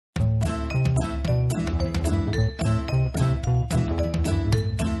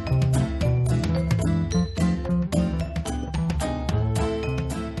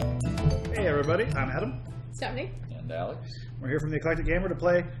everybody. I'm Adam. Stephanie. And Alex. We're here from the Eclectic Gamer to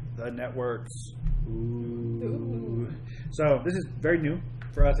play The Networks. Ooh. So, this is very new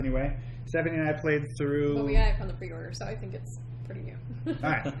for us anyway. Stephanie and I played through... Well, we have on the pre-order, so I think it's pretty new.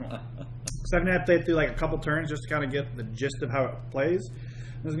 Alright. Stephanie and I played through like a couple turns just to kind of get the gist of how it plays.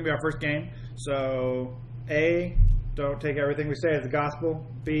 This is going to be our first game. So, A, don't take everything we say as the gospel.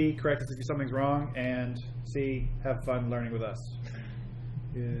 B, correct us if something's wrong. And C, have fun learning with us.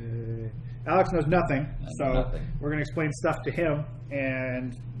 Alex knows nothing, so we're going to explain stuff to him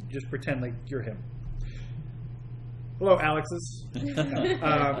and just pretend like you're him. Hello, Alexes.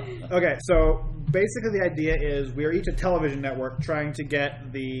 Okay, so basically the idea is we are each a television network trying to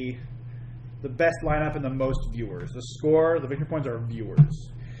get the best lineup and the most viewers. The score, the victory points are viewers.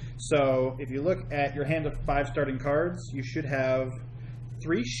 So if you look at your hand of 5 starting cards, you should have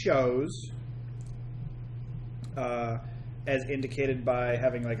 3 shows as indicated by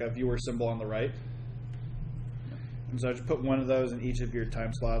having like a viewer symbol on the right. And so I just put one of those in each of your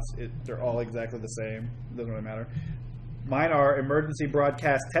time slots. They're all exactly the same. It doesn't really matter. Mine are Emergency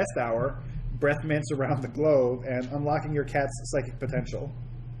Broadcast Test Hour, Breath Mints Around the Globe, and Unlocking Your Cat's Psychic Potential.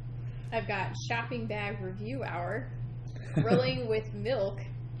 I've got Shopping Bag Review Hour, Grilling with Milk.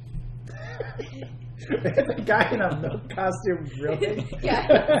 The guy in a milk costume, really?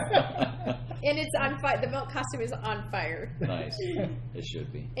 Yeah. And it's on fire. The milk costume is on fire. Nice. It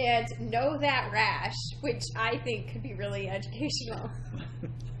should be. And Know That Rash, which I think could be really educational.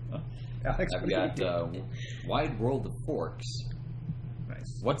 Alex, I've got Wide World of Forks.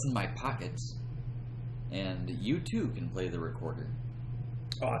 Nice. What's in My Pockets? And you too can play the recorder.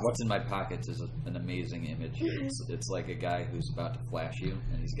 Awesome. What's in My Pockets is an amazing image. It's like a guy who's about to flash you,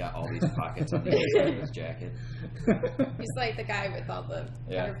 and he's got all these pockets on the inside of his jacket. He's like the guy with all the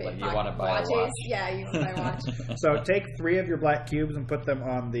like you want to buy watches. a watch. Yeah, you want to buy a watch. So take 3 of your black cubes and put them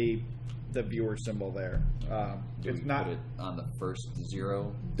on the viewer symbol there. It's not put it on the first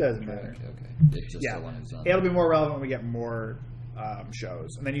 0. Doesn't matter. Okay. It's just the one who's on. It'll be more relevant when we get more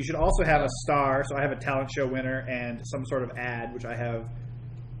shows. And then you should also have a star. So I have a talent show winner and some sort of ad, which I have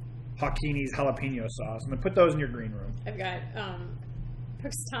Hawkini's jalapeno sauce. And then put those in your green room. I've got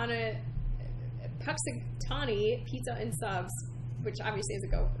Puxatani Pizza and Subs, which obviously is a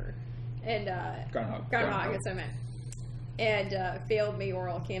gopher. And Groundhog, that's what I meant. And failed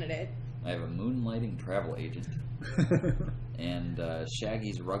mayoral candidate. I have a moonlighting travel agent. And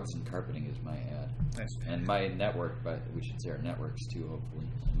Shaggy's Rugs and Carpeting is my ad. Nice. And my network, but we should say our networks too, hopefully.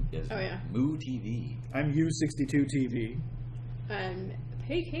 Is Moo TV. I'm U62 TV.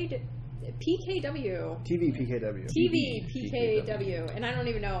 PKW. TV PKW. TV PKW. And I don't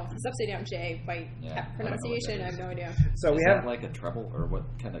even know. It's upside down J by pronunciation. I have no idea. So we have like a treble, or what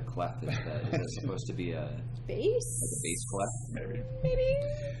kind of clef is that? Is that supposed to be a bass? Like a bass clef? Maybe.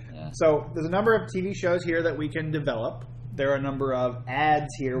 Yeah. So there's a number of TV shows here that we can develop. There are a number of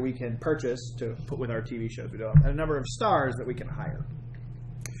ads here we can purchase to put with our TV shows we develop, and a number of stars that we can hire.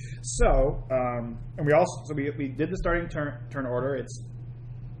 So, and we also we did the starting turn order. It's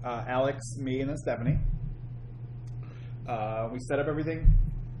Alex, me, and then Stephanie. We set up everything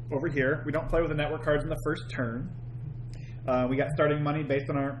over here. We don't play with the network cards in the first turn. We got starting money based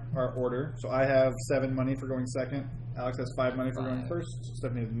on our order. So I have 7 money for going second. Alex has 5 money for going first.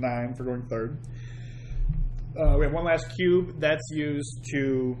 Stephanie has 9 for going third. We have one last cube that's used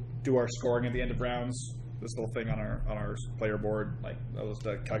to do our scoring at the end of rounds. This little thing on our player board, like that was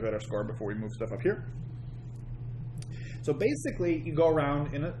to calculate our score before we move stuff up here. So basically, you go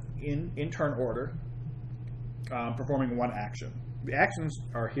around in turn order, performing one action. The actions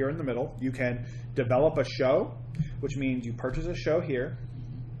are here in the middle. You can develop a show, which means you purchase a show here.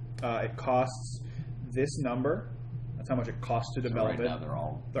 It costs this number. That's how much it costs to develop it. Now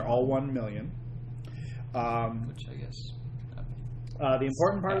they're all 1 million. Which I guess. The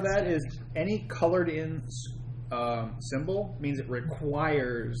important part of that is any colored in symbol means it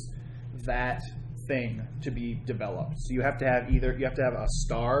requires that thing to be developed. So you have to have a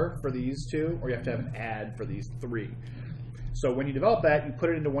star for these 2, or you have to have an ad for these 3. So when you develop that, you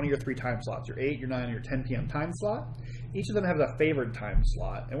put it into one of your 3 time slots, your 8, your 9, and your 10 p.m. time slot. Each of them has a favored time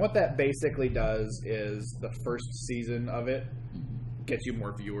slot. And what that basically does is the first season of it gets you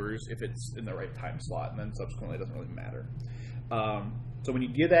more viewers if it's in the right time slot, and then subsequently it doesn't really matter. So when you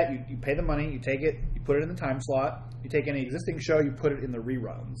do that, you pay the money, you take it, you put it in the time slot. You take any existing show, you put it in the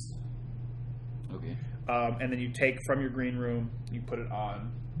reruns. Okay. And then you take from your green room, you put it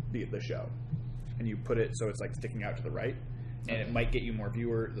on the show. And you put it so it's like sticking out to the right. And it might get you more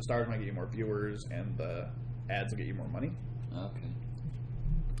viewers. The stars might get you more viewers, and the ads will get you more money. Okay.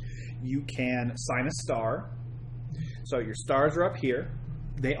 You can sign a star. So your stars are up here.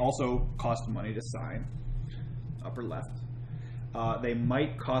 They also cost money to sign. Upper left. They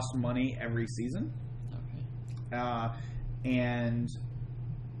might cost money every season. Okay. And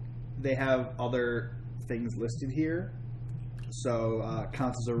they have other things listed here. So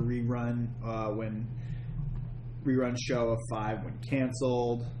counts as a rerun when rerun show of 5 when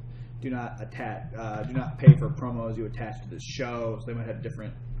canceled. Do not pay for promos you attach to this show. So they might have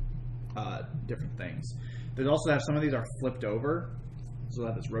different things. They also have some of these are flipped over, so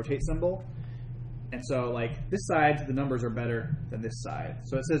they'll have this rotate symbol. And so, like, this side, the numbers are better than this side.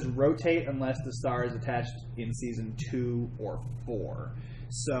 So it says rotate unless the star is attached in season 2 or 4.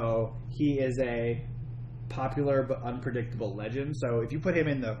 So he is a popular but unpredictable legend. So if you put him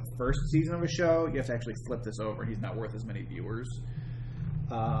in the first season of a show, you have to actually flip this over. He's not worth as many viewers.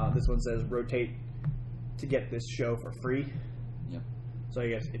 This one says rotate to get this show for free. Yep. So I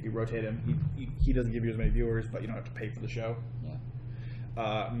guess if you rotate him, he doesn't give you as many viewers, but you don't have to pay for the show. Yeah.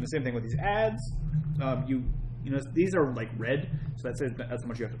 And the same thing with these ads. These are like red, so that says that's how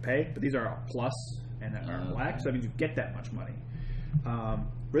much you have to pay. But these are a plus and are black, so that means you get that much money. Why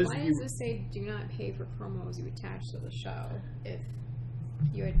does this say do not pay for promos you attach to the show if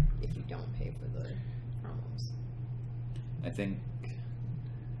you don't pay for the promos? I think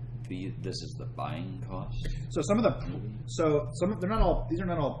this is the buying cost. So they're not all. These are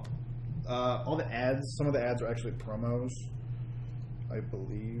not all the ads. Some of the ads are actually promos, I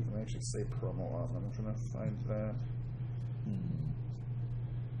believe. They actually say promo on them. I'm trying to find that.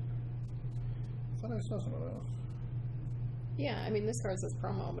 I thought I saw some of those. Yeah, I mean, this card says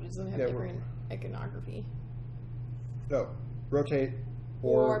promo, but it doesn't have different iconography. No, rotate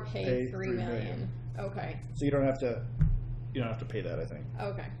or pay $3 million. Okay. So you don't have to pay that, I think.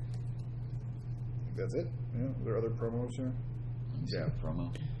 Okay. I think that's it. Yeah. Are there other promos here? Yeah,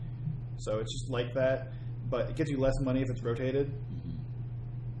 promo. So it's just like that, but it gets you less money if it's rotated. Mm-hmm.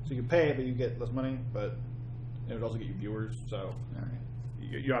 So you can pay, but you get less money, but it would also get you viewers. So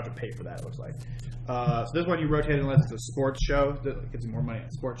you don't have to pay for that, it looks like. So this one you rotate unless it's a sports show. That gets you more money on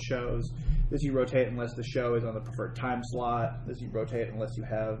sports shows. This you rotate unless the show is on the preferred time slot. This you rotate unless you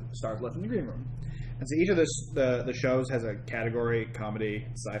have stars left in the green room. And so each of the shows has a category: comedy,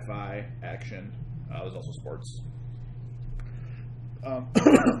 sci-fi, action. There's also sports.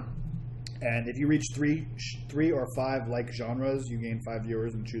 And if you reach three or 5 like genres, you gain 5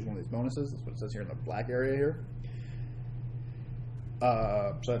 viewers and choose one of these bonuses. That's what it says here in the black area here.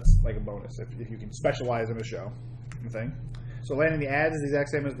 So that's like a bonus if you can specialize in a show thing. So landing the ads is the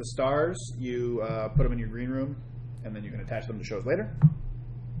exact same as the stars. You put them in your green room, and then you can attach them to shows later.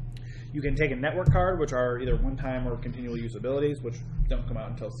 You can take a network card, which are either one-time or continual use abilities, which don't come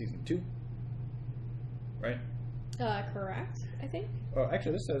out until season 2. Right? Correct, I think. Oh,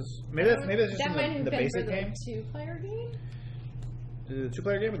 actually, this says maybe that's just in the basic game. 2-player game. Is it a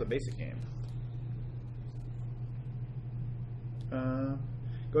 2-player game or the basic game?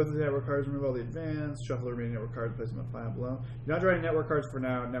 Go through the network cards, remove all the advanced, shuffle the remaining network cards, place them in the pile below. You're not drawing network cards for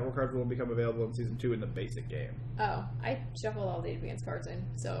now. Network cards will become available in season 2 in the basic game. Oh, I shuffled all the advanced cards in,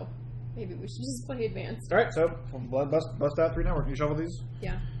 so maybe we should just play advanced. All right, so bust out 3 network. Can you shuffle these?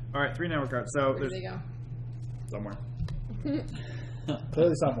 Yeah. All right, 3 network cards. So where do they go? Somewhere.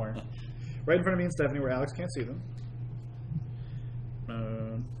 Clearly somewhere. Right in front of me and Stephanie, where Alex can't see them.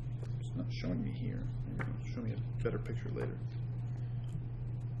 It's not showing me here. Maybe it'll show me a better picture later.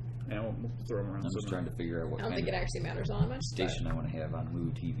 And we'll throw them around. I'm just trying to figure out what I don't think it actually matters all that much. Station I want to have on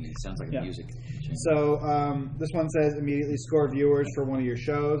Moo TV. Sounds like a music channel. So this one says immediately score viewers for one of your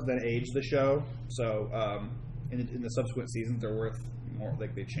shows, then age the show. So in the subsequent seasons, they're worth more,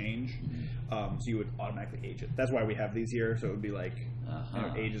 like they change. Mm-hmm. So you would automatically age it. That's why we have these here. So it would be like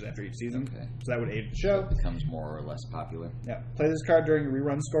ages after each season. Okay. So that would age the show. So it becomes more or less popular. Yeah. Play this card during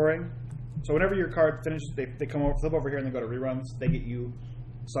rerun scoring. So whenever your card finishes, they come over, flip over here, and they go to reruns. They get you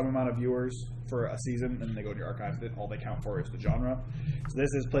some amount of viewers for a season, and then they go to your archives. All they count for is the genre. So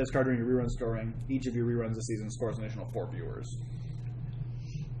this is play this card during your rerun scoring. Each of your reruns this season scores an additional 4 viewers.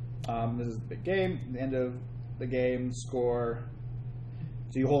 This is the big game. At the end of the game, score.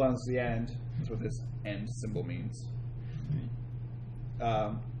 So you hold on to the end. That's what this end symbol means.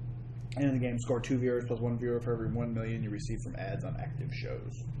 End of the game, score 2 viewers plus 1 viewer for every 1 million you receive from ads on active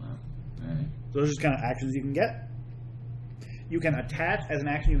shows. Wow. Right. So those are just kind of actions you can get. You can attach, as an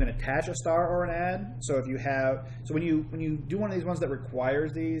action, you can attach a star or an ad. So if you have, so when you do one of these ones that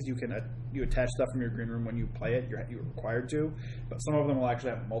requires these, you can you attach stuff from your green room when you play it. You're required to, but some of them will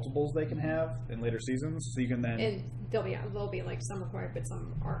actually have multiples they can have in later seasons. So you can then and there'll be like some required, but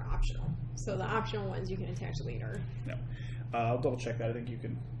some are optional. So the optional ones you can attach later. No, I'll double check that. I think you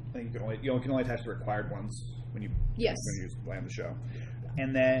can only attach the required ones when you land the show.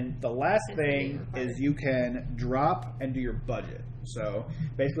 And then the last thing is you can drop and do your budget. So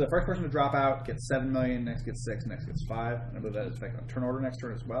basically, the first person to drop out gets 7 million, next gets 6, next gets 5. And I believe that is affecting on turn order next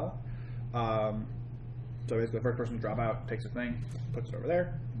turn as well. So basically, the first person to drop out takes a thing, puts it over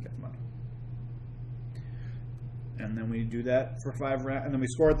there, and gets money. And then we do that for 5 rounds, and then we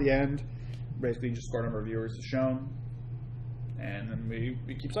score at the end. Basically, you just score number of viewers as shown, and then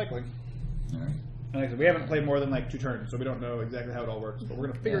we keep cycling. All right. And like I said, we haven't played more than like 2 turns, so we don't know exactly how it all works, but we're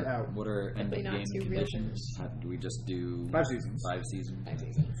going to figure it out. What are end of Hopefully not game 2 real conditions? How, do we just do 5 seasons. 5 seasons? 5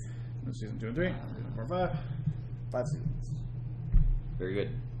 seasons. Season 2 and 3, season 4 and 5. 5 seasons. Very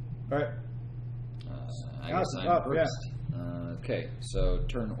good. All right. I guess I'm first. Okay, so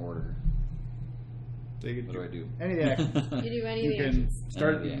turn order. So you What do I do? Any of the actions. You do any You of the can actions.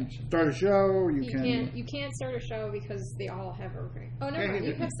 start a show. You You can't start a show because they all have a grade. Oh, no,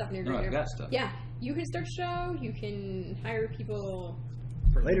 you have stuff in your No, grade. I've got stuff. Yeah, you can start a show. You can hire people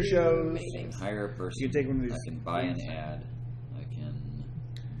for later do shows. many things. Hire a person. You can take one of these. I can buy an ad. I can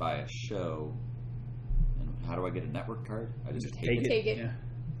buy a show. And how do I get a network card? I just take it. Take it. Yeah.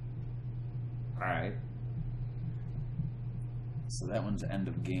 All right. So that one's end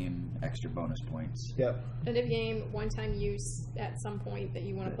of game, extra bonus points. Yep. End of game, one-time use at some point that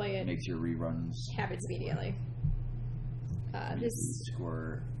you want to play it. Makes your reruns. Happens immediately. This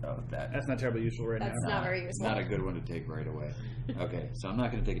Score of that. That's not terribly useful right That's now. not very useful. Not a good one to take right away. Okay, so I'm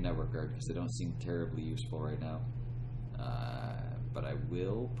not going to take a network card because they don't seem terribly useful right now. But I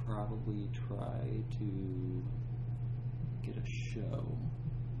will probably try to get a show.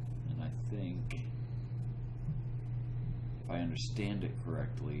 And I think, if I understand it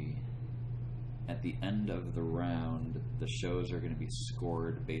correctly, at the end of the round, the shows are going to be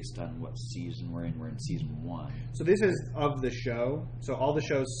scored based on what season we're in. We're in season 1. So this is of the show. So all the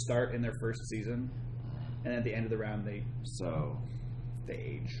shows start in their first season, and at the end of the round they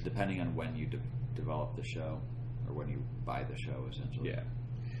age. Depending on when you develop the show, or when you buy the show, essentially. Yeah.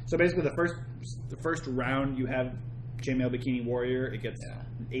 So basically, the first round you have Chainmail Bikini Warrior. It gets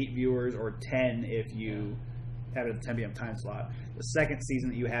 8 viewers or 10 if you have it at the 10 p.m. time slot. The second season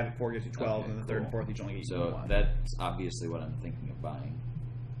that you have it for gets you 12, and the third and fourth each only get you 1. So that's obviously what I'm thinking of buying.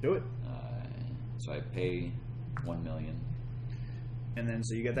 Do it. So I pay $1 million. And then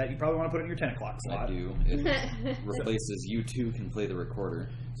so you get that. You probably want to put it in your 10 o'clock slot. I do. It replaces You Too Can Play the Recorder.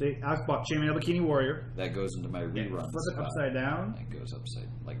 So Alex bought Chainmail Bikini Warrior. That goes into my rerun Flip it spot. upside down. It goes upside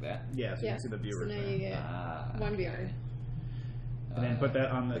like that. Yeah, so you can see the viewers. So now there. you get 1 viewer. And then put that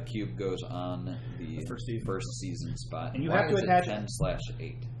on the cube goes on the first season spot. And you Why have to is attach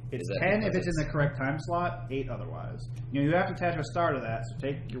 10/8. It's 10 if it's in the correct time slot, 8 otherwise. You have to attach a star to that. So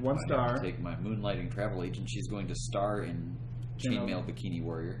take your 1 star. Take my Moonlighting Travel Agent. She's going to star in Chainmail Bikini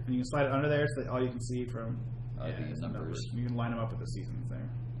Warrior. And you can slide it under there so that all you can see from these numbers. You can line them up with the seasons there.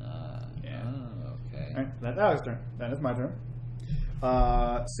 Oh, okay. All right, that's Alex's turn. Then it's my turn.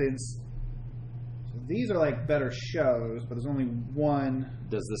 Since these are like better shows, but there's only one.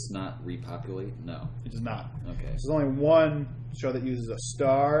 Does this not repopulate? No. It does not. Okay. So there's only one show that uses a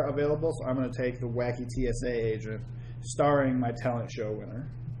star available, so I'm going to take the Wacky TSA Agent, starring my talent show winner.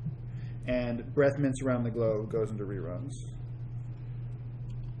 And Breath Mints Around the Globe goes into reruns.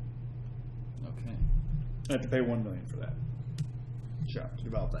 Okay. I have to pay $1 million for that show, to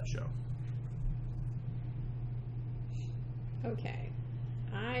develop that show. Okay.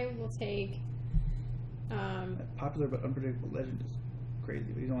 I will take... Popular but unpredictable legend is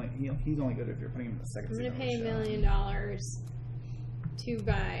crazy, but he's only good if you're putting him in the second I'm season. going to pay $1 million to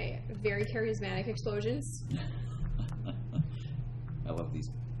buy Very Charismatic Explosions, I love these.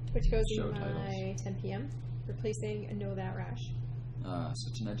 which goes Show in my titles. 10 p.m., replacing Know That Rash.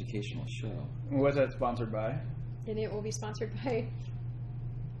 Such an educational show. What's that sponsored by? And it will be sponsored by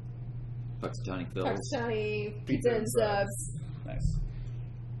Puxatawny Phil's. Pakistani Pizza and Subs. Nice.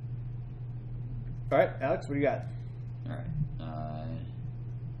 All right, Alex, what do you got? All right.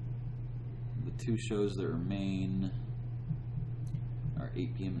 The 2 shows that remain are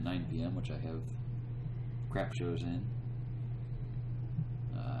 8 p.m. and 9 p.m., which I have crap shows in.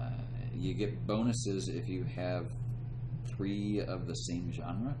 You get bonuses if you have 3 of the same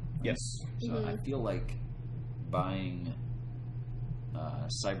genre. Right? Yes. So I feel like buying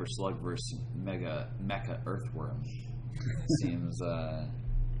Cyber Slug versus Mecha Earthworm seems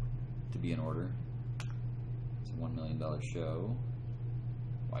to be in order. It's a $1 million show.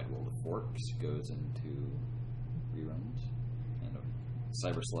 Wide World of Forks goes into reruns. And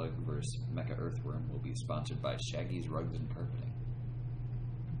Cyber Slug vs. Mecha Earthworm will be sponsored by Shaggy's Rugs and Carpeting.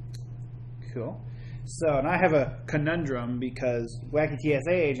 Cool. So, and I have a conundrum because Wacky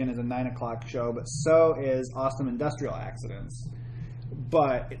TSA Agent is a 9 o'clock show, but so is Awesome Industrial Accidents.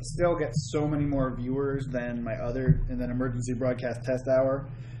 but it still gets so many more viewers than my other, and then emergency broadcast test hour,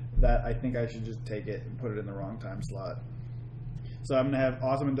 that I think I should just take it and put it in the wrong time slot. So I'm going to have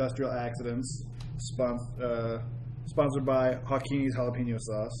Awesome Industrial Accidents, sponsored by Hawkini's Jalapeno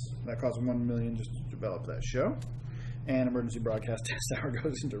Sauce. That costs $1 million just to develop that show. And emergency broadcast test hour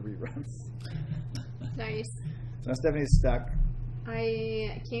goes into reruns. Nice. So now Stephanie's stuck.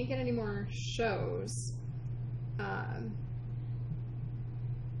 I can't get any more shows.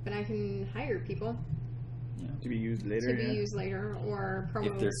 But I can hire people to be used later. Or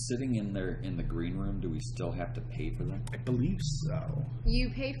promos. If they're sitting in the green room, do we still have to pay for them? I believe so. You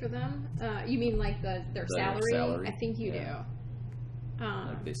pay for them? You mean like their salary? I think you do.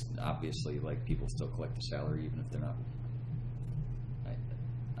 Like obviously, like people still collect the salary even if they're not.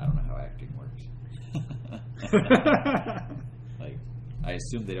 I don't know how acting works. Like, I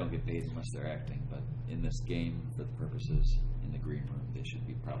assume they don't get paid unless they're acting, but in this game, for the purposes in the green room, they should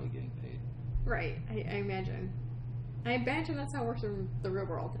be probably getting paid. Right, I imagine. I imagine that's how it works in the real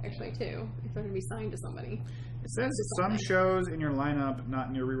world, actually, too. If they're going to be signed to somebody. It says some shows in your lineup, not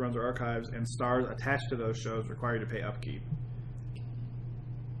in your reruns or archives, and stars attached to those shows require you to pay upkeep.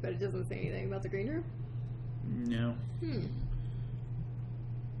 But it doesn't say anything about the green room? No.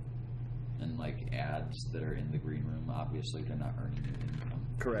 And like ads that are in the green room, obviously they're not earning you income.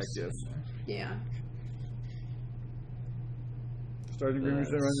 Correct, yes. Yeah. Stars in green room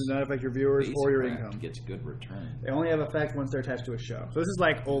runs do not affect your viewers or your income. Gets good return. They only have effect once they're attached to a show. So this is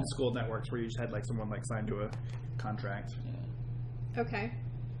like old school networks where you just had like someone like signed to a contract. Yeah. Okay.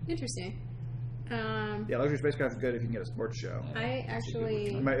 Interesting. Yeah, luxury spacecraft is good if you can get a sports show. Yeah, I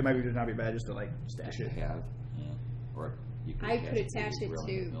actually... It might just not be bad just to like stash it. Have. Yeah. Or you could I could attach it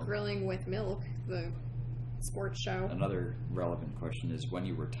to Grilling with Milk, the sports show. Another relevant question is when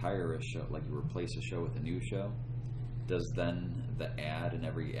you retire a show, like you replace a show with a new show, does then the ad and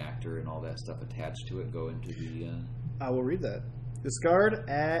every actor and all that stuff attached to it go into the... I will read that. Discard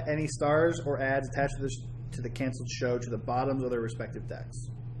any stars or ads attached to the canceled show to the bottoms of their respective decks.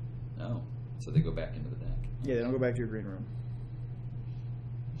 Oh, so they go back into the deck. Yeah, they don't go back to your green room.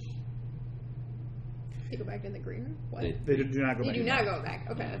 They go back in the green room? What? They do not go back. They do not go back.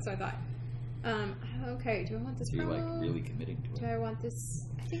 Okay, that's what I thought. Okay, do I want this So you're promo? like really committing to it. Do I want this?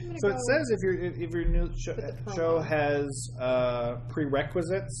 I think I'm gonna So go. it says if your new show has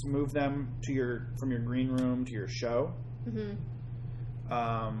prerequisites, move them to from your green room to your show. Mm-hmm.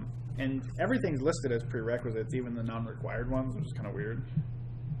 And everything's listed as prerequisites, even the non-required ones, which is kind of weird.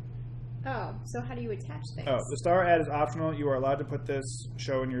 Oh, so how do you attach things? Oh, the star ad is optional. You are allowed to put this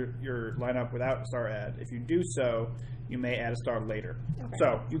show in your lineup without a star ad. If you do so, you may add a star later. Okay.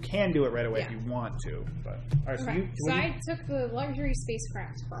 So you can do it right away if you want to. But all right, okay. So I took the luxury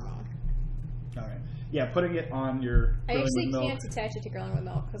spacecraft promo. All right. Yeah, putting it on your. I actually can't attach it to Grilling with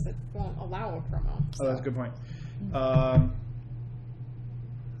Milk because it won't allow a promo. So. Oh, that's a good point.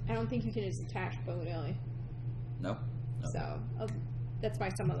 I don't think you can just attach willy-nilly. Nope. So that's why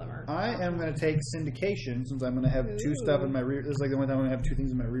some of them are. I am going to take syndication since I'm going to have two stuff in my. This is like the only time I'm going to have two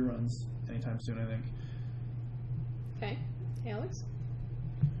things in my reruns anytime soon, I think. Okay, Alex.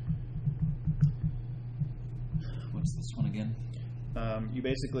 What's this one again? You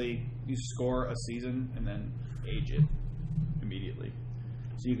basically score a season and then age it immediately.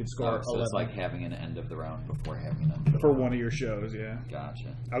 So you can score. So it's like having an end of the round before having an end of the for round. one of your shows. Yeah.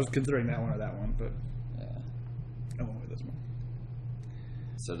 Gotcha. I was considering that one or that one, but yeah, I went with this one.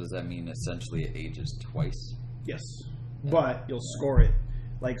 So does that mean essentially it ages twice? Yes, but you'll score it.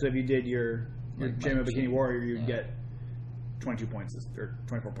 Like so, if you did your Jamie Bikini Warrior, you'd get 22 points or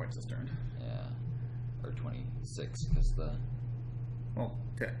 24 points this turn. Yeah, or 26 because the. Well,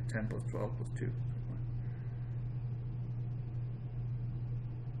 10 plus 12 plus 2.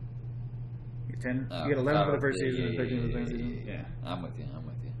 You get 10. You get 11 for the first season and 13 for the second season. Yeah. I'm with you.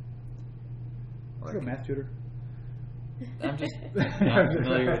 Are you a math tutor? I'm just not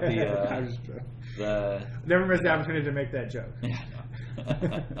familiar with the Never missed the opportunity to make that joke. Yeah,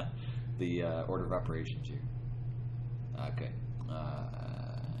 no. The order of operations here. Okay.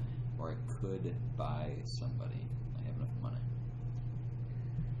 Or I could buy somebody. I have enough money.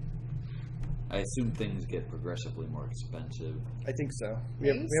 I assume things get progressively more expensive. I think so. We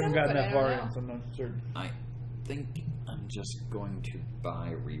haven't gotten that far in, so I'm not certain. I think I'm just going to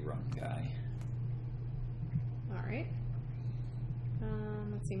buy Rerun Guy. All right.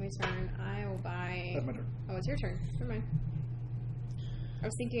 Let's see, my turn. I will buy. That's my turn. Oh, it's your turn. Never mind. I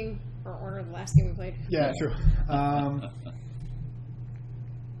was thinking for order the last game we played. Yeah, true.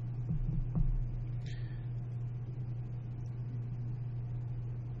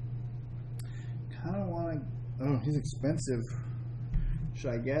 Kind of want to. Oh, he's expensive.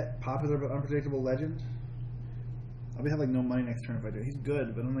 should I get? Popular but unpredictable legend? I'll have like no money next turn if I do. He's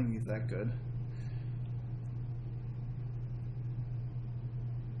good, but I don't think he's that good.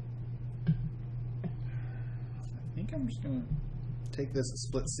 I think I'm just gonna take this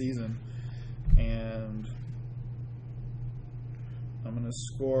split season, and I'm gonna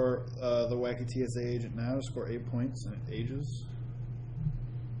score the wacky TSA agent now. Score 8 points, and it ages.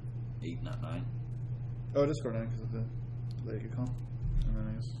 8, not 9. Oh, it is score 9 because of the lady call. And then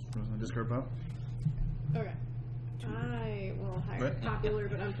I guess I was gonna discard pop. Okay. I will hire Right. popular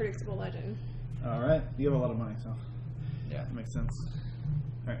but unpredictable legend. All right, you have a lot of money, so Yeah. that makes sense.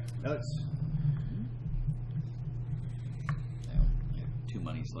 All right, Alex. I have 2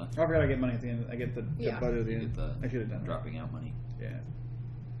 monies left. I forgot I get money at the end. I get the Yeah. budget at the You end. get the I should have done dropping out money. that. Yeah.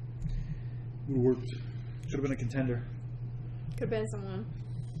 Would have worked. Should have been a contender. Could have been someone.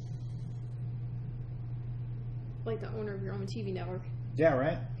 Like the owner of your own TV network. Yeah,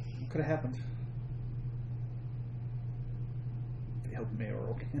 right? Could have happened. Failed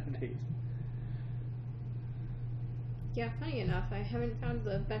mayoral candidate. Yeah, funny enough, I haven't found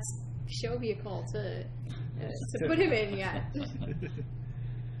the best show vehicle to put him in yet.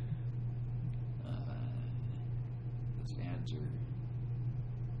 Those ads are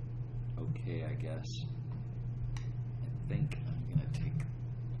okay, I guess. I think I'm going to take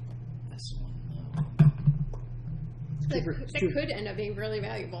this one, though. That could end up being really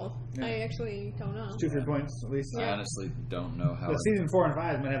valuable. Yeah. I actually don't know. 2 free points, at least. I honestly don't know how. The season 4 and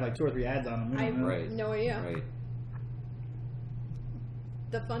 5 might have like 2 or 3 ads on them. We I don't know. Right. have no idea. Right.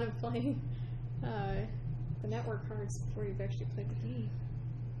 The fun of playing the network cards before you've actually played the game.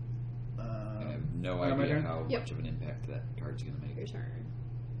 I have no my idea turn? how Yep. much of an impact that card's going to make. Your turn.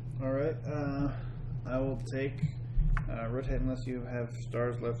 All right. I will take rotate unless you have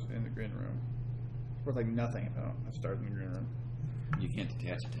stars left in the green room. It's worth like nothing if I don't have stars in the green room. You can't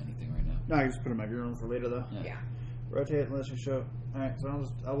attach it to anything right now. No, I can just put it in my green room for later though. Yeah. Rotate unless you show. All right, so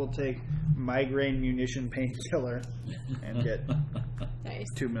I will take migraine munition painkiller and get Nice.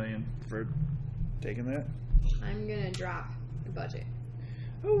 2 million for taking that. I'm gonna drop the budget.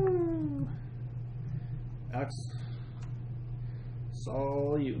 Ooh. Alex, it's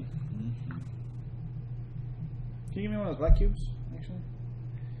all you. Mhm. Can you give me one of those black cubes, actually?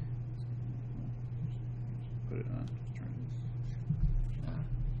 Put it on. Just turn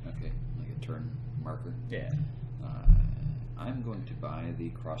this. Okay, like a turn marker. Yeah. I'm going to buy the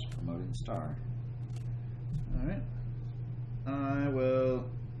cross-promoting star. All right. I will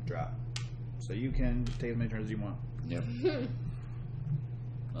drop. So you can take as many turns as you want. Yep.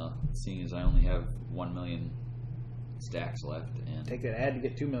 Well, seeing as I only have 1 million stacks left, and Take that ad to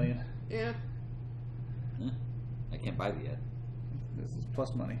get 2 million. Yeah. I can't buy the ad. This is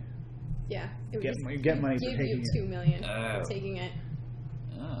plus money. Yeah. It would Get just you get money for give taking you it. 2 million Oh. for taking it.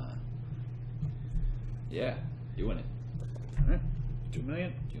 Yeah, doing it. All right. 2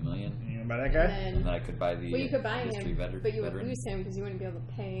 million. 2 million. You gonna buy that guy? And And then I could buy the well, you could buy history him, veteran. but you would lose him because you wouldn't be able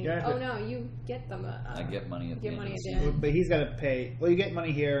to pay. Yeah, oh but- no, you get them. I get money at the get end money of the at the season. end. But he's got to pay. Well, you get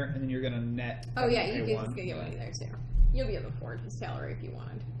money here, and then you're gonna net. Oh yeah, pay you could one. just get money there too. You'll be able to afford his salary if you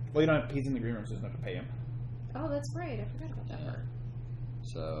wanted. Well, you don't. He's in the green room, so you don't have to pay him. Oh, that's right. I forgot about that Yeah. part.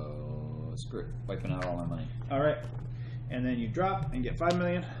 So screw it, wiping out all my money. All right. And then you drop and get 5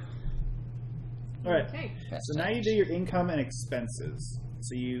 million. All right. Okay. So now you do your income and expenses.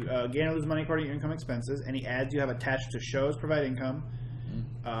 So you gain or lose money according to your income and expenses. Any ads you have attached to shows provide income,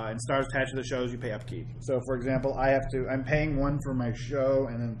 and stars attached to the shows you pay upkeep. So, for example, I'm paying one for my show,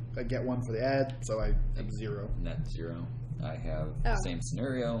 and then I get one for the ad, so I have 0. Net 0. I have the same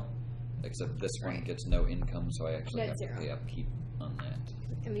scenario, except this one Right. gets no income, so I actually Net have 0. to pay upkeep on that.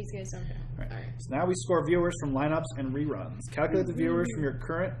 And these guys don't go. All right. All right. So now we score viewers from lineups and reruns. Calculate the viewers from your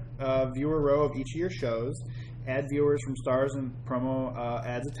current viewer row of each of your shows. Add viewers from stars and promo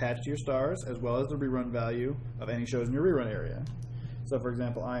ads attached to your stars, as well as the rerun value of any shows in your rerun area. So, for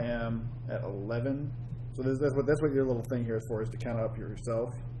example, I am at 11. So that's what your little thing here is for, is to count up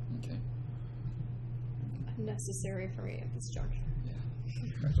yourself. Okay. Unnecessary for me at this juncture.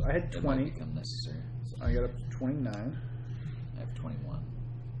 Yeah. So I had It 20. might become necessary. So I got up to 29. I have 21.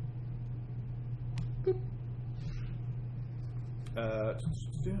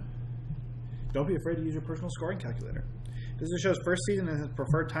 Don't be afraid to use your personal scoring calculator. This is the show's first season and its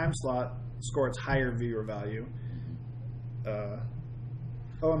preferred time slot score its higher viewer value.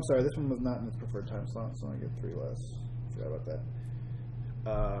 I'm sorry, this one was not in its preferred time slot, so I get 3 less. Forgot about that.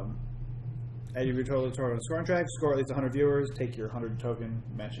 Add your view total to the scoring track, score at least 100 viewers, take your 100 token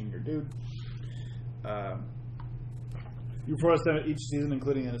matching your dude. You force them each season,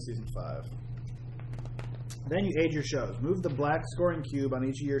 including into season 5. Then you age your shows. Move the black scoring cube on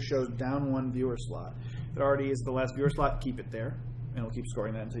each of your shows down 1 viewer slot. If it already is the last viewer slot, keep it there, and it'll keep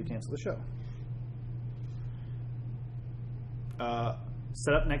scoring that until you cancel the show.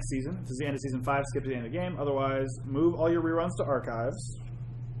 Set up next season. If this is the end of season 5, skip to the end of the game. Otherwise, move all your reruns to archives.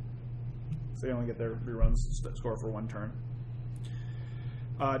 So you only get their reruns score for 1 turn.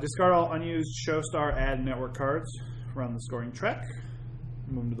 Discard all unused show star ad network cards. Run the scoring track.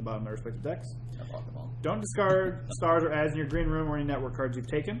 Move them to the bottom of their respective decks. I bought them all. Don't discard stars or ads in your green room or any network cards you've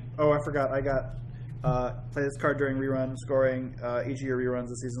taken. Oh, I forgot. I got play this card during rerun scoring. Each of your reruns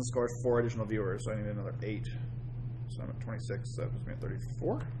this season scores 4 additional viewers, so I need another 8. So I'm at 26, so that puts me at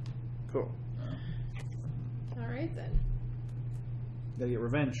 34. Cool. All right, then. Gotta get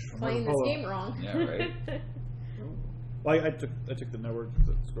revenge. Playing this game wrong. Yeah, right. Well, I took the network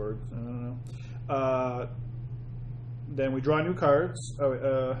that scored. So I don't know. Then we draw new cards.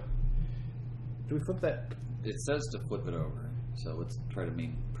 Do we flip that? It says to flip it over, so let's try to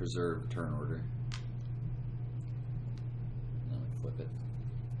preserve turn order. Now we flip it.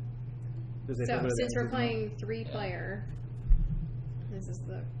 So since we're playing 3-player, this is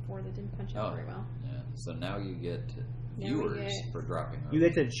the 4 that didn't punch out very well. Yeah. So now you get viewers for dropping over. You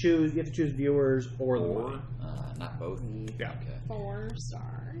have to choose viewers or the money. Not both. Yeah. Okay. 4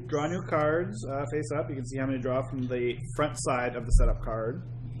 stars. Draw new cards face up. You can see how many draw from the front side of the setup card.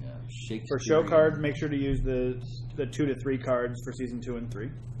 Yeah. For show cards, make sure to use the 2 to 3 cards for season 2 and 3.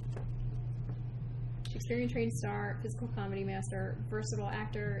 Shakespearean trained star, physical comedy master, versatile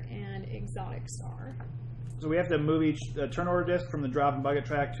actor, and exotic star. So we have to move each turn order disc from the drop and bucket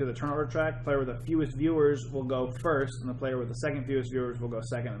track to the turn order track. Player with the fewest viewers will go first, and the player with the second fewest viewers will go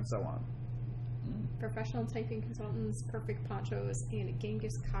second, and so on. Professional typing consultants, perfect ponchos, and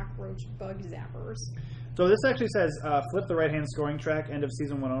Genghis cockroach bug zappers. So this actually says flip the right-hand scoring track, end of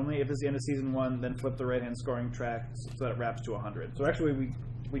season 1 only. If it's the end of season 1, then flip the right-hand scoring track so that it wraps to 100. So actually,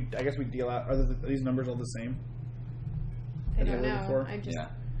 I guess we deal out. Are these numbers all the same? I don't know. I'm just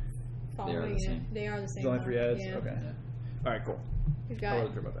following the it. They are the same. There's only 3 ads? Yeah. Okay. Yeah. All right, cool. We've I got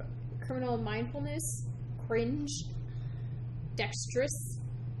wasn't sure about that. criminal mindfulness, cringe, dexterous,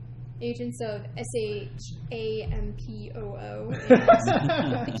 agents of SHAMPOO,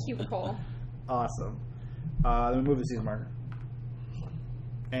 and the cubicle. Awesome. Then we move the season marker.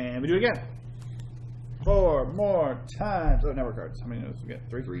 And we do it again. 4 more times. Oh, network cards. How many notes we get?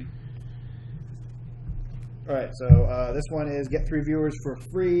 3? 3. All right, so this one is get 3 viewers for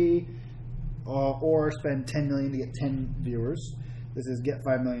free or spend $10 million to get 10 viewers. This is get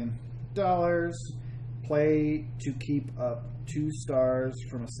 $5 million. Play to keep up 2 stars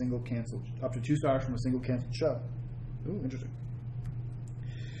from a single canceled, up to 2 stars from a single canceled show. Ooh, interesting.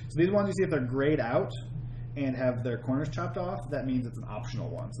 So these ones you see if they're grayed out and have their corners chopped off, that means it's an optional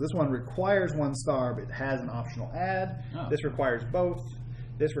one. So this one requires 1 star, but it has an optional ad. Oh. This requires both.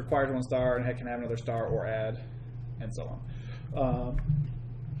 This requires 1 star, and it can have another star or ad, and so on.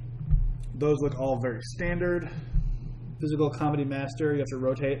 Those look all very standard. Physical comedy master, you have to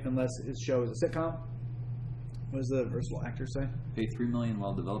rotate unless his show is a sitcom. What does the versatile actor say? Pay $3 million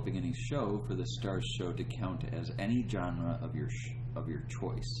while developing any show for the star's show to count as any genre of your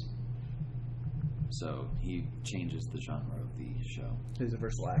choice. So he changes the genre of the show. He's a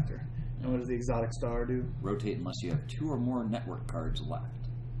versatile actor. And what does the exotic star do? Rotate unless you have 2 or more network cards left.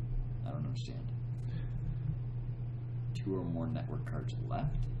 I don't understand. 2 or more network cards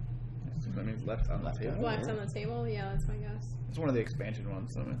left? That means left on the table. Left on the table? Yeah, that's my guess. It's one of the expansion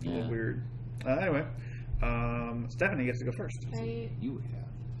ones, so it's a little weird. Anyway, Stephanie gets to go first. You have.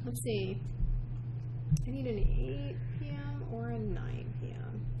 Let's see. I need an 8 p.m. or a 9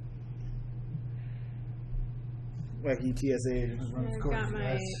 p.m. Like ETSA.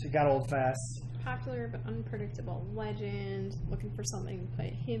 I've got old fast. Popular but unpredictable legend. Looking for something to put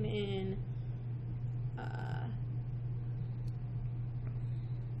him in.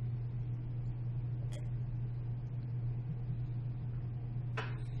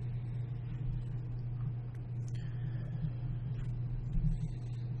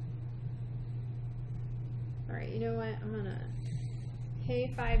 Alright, you know what? I'm gonna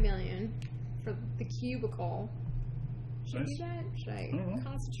pay $5 million for the cubicle. Should I do that? Should I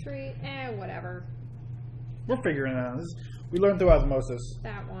concentrate? Whatever. We're figuring it out. We learned through osmosis.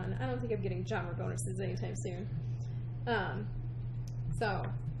 That one. I don't think I'm getting genre bonuses anytime soon. So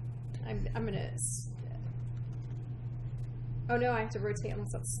I'm gonna. Oh no, I have to rotate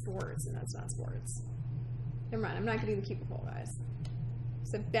unless that's sports, and that's not sports. Never mind. I'm not getting the cubicle, guys.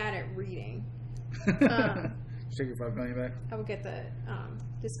 So bad at reading. Take your $5 million back. I will get the.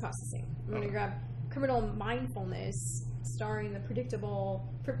 This costs the same. I'm gonna grab criminal mindfulness, starring the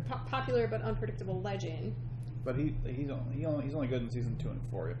predictable, popular but unpredictable legend, But he's only good in season 2 and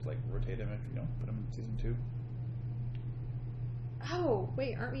 4. You have to like rotate him if you don't put him in season 2 Oh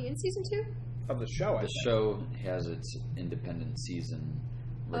wait, aren't we in season 2 of the show? The show has its independent season,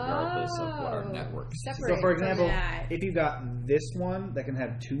 regardless of what our network. Separate So, for example, from that. if you got this one that can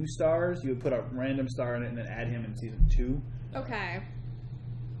have 2 stars, you would put a random star in it and then add him in season 2. Okay.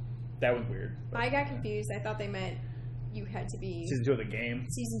 That was weird. I got confused. I thought they meant you had to be Season 2 of the game.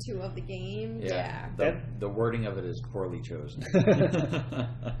 season 2 of the game. Yeah. Yeah. The wording of it is poorly chosen.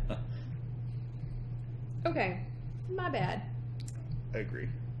 Okay. My bad. I agree.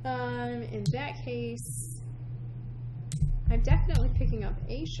 In that case, I'm definitely picking up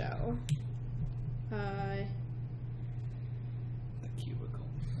a show. The cubicle.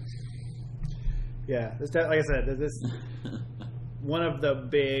 Yeah, this like I said, this one of the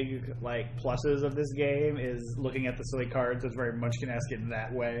big like pluses of this game is looking at the silly cards. It's very much can ask it in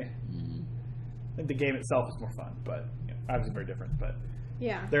that way. Mm-hmm. I think the game itself is more fun, but obviously very different. But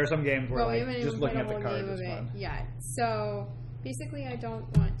Yeah. there are some games where we like haven't just even looking played at a the whole cards game is of it fun. yet. So basically, I don't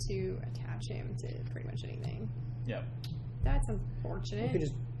want to attach him to pretty much anything. Yep. That's You unfortunate. could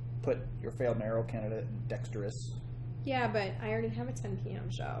just put your failed mayoral candidate in dexterous. Yeah, but I already have a 10 p.m.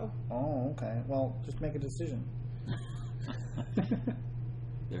 show. Oh, okay. Well, just make a decision.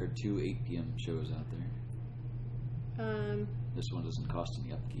 There are 2 8 p.m. shows out there. This one doesn't cost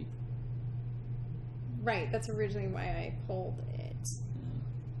any upkeep. Right. That's originally why I pulled it.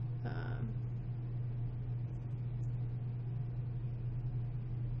 Yeah.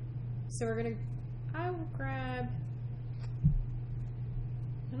 So I will grab.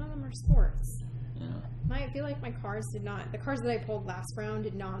 None of them are sports. Yeah. I feel like the cards that I pulled last round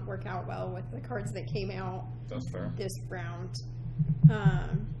did not work out well with the cards that came out That's fair. this round.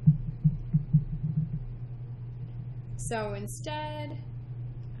 So instead,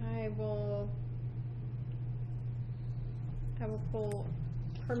 I will pull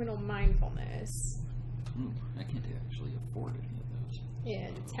Criminal Mindfulness Ooh, I can't actually afford any of those.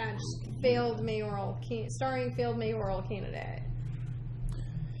 and attach starring failed mayoral candidate.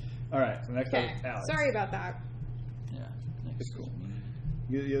 All right. So next Okay. up is Alex. Sorry about that. Yeah. Next It's cool. is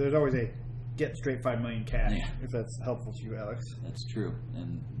me. There's always a get straight 5 million cash Yeah. if that's helpful to you, Alex. That's true.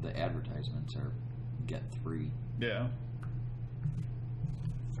 And the advertisements are get 3. Yeah.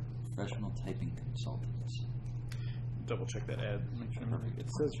 Professional typing consultants. Double check that ad. Make sure Perfect. it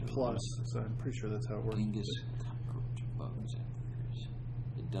says plus, so I'm pretty sure that's how it works. Dingus cockroach bugs.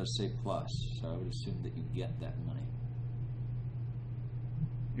 It does say plus, so I would assume that you get that money.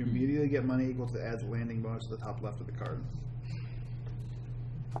 You immediately get money equal to the ad's landing bonus at the top left of the card.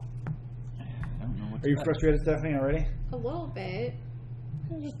 I don't know what. Are you frustrated, Stephanie, already? A little bit.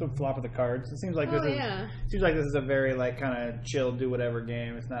 It's just the flop of the cards. It seems like Oh, yeah. Seems like this is a very like kind of chill, do whatever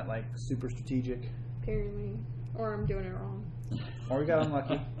game. It's not like super strategic. Apparently. Or I'm doing it wrong. Or we got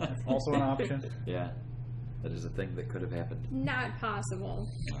unlucky. That's also an option. Yeah, that is a thing that could have happened. Not possible.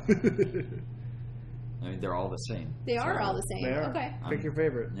 I mean, they're all the same. They are all the same. They are. Okay. Pick your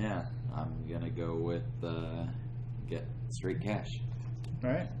favorite. Yeah, I'm gonna go with get straight cash. All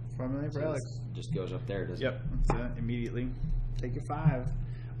right, 5 million for So Alex. it just goes up there, doesn't Yep, that's it. Immediately take your 5.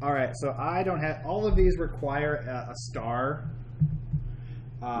 All right, so I don't have all of these require a star.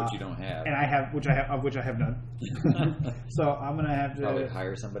 it? Which you don't have. And which I have none. So I'm gonna have to Probably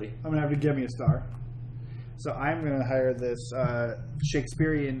hire somebody. I'm gonna have to give me a star. So I'm gonna hire this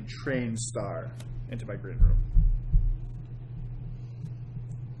Shakespearean trained star into my green room.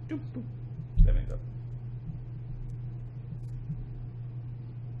 Doop, boop. Stepping up.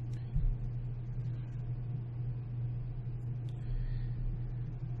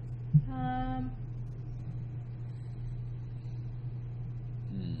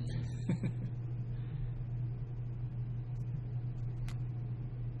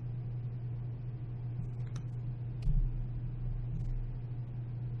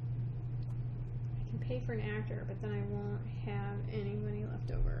 Pay for an actor, but then I won't have any money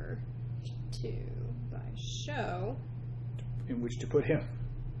left over to buy a show. In which to put him.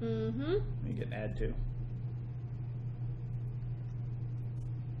 Mm-hmm. You get an ad to.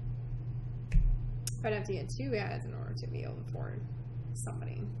 I'd have to get 2 ads in order to be able to afford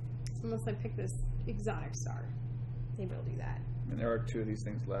somebody. Unless I pick this exotic star. Maybe I'll do that. And there are 2 of these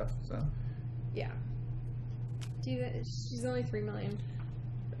things left, so. Yeah. Do that. She's only 3 million.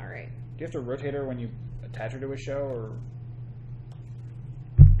 Alright. Do you have to rotate her when you attach her to a show, or?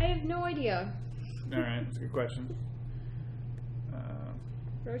 I have no idea. Alright, that's a good question.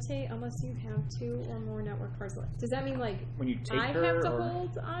 Rotate unless you have 2 or more network cards left. Does that mean when you take I her, have to or?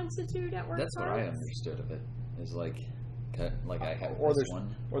 hold on to 2 network That's cards? what I understood of it. Is like Like I have or this there's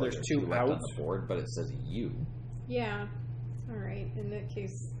one, or there's two left on outs. the board, but it says you. Yeah. All right. In that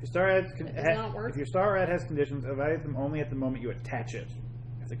case, Your star ad does not work. If your star ad has conditions, evaluate them only at the moment you attach it.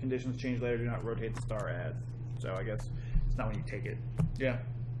 If the conditions change later, do not rotate the star ad. So I guess it's not when you take it. Yeah.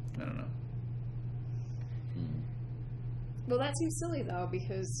 I don't know. Well, that seems silly though,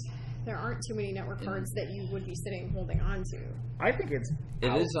 because there aren't too many network cards that you would be sitting holding on to. I think it's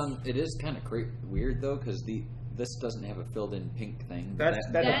It is kind of weird though, because this doesn't have a filled-in pink thing. That's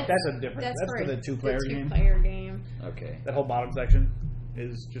a different. That's for the two-player game. Two-player game. Okay. That whole bottom section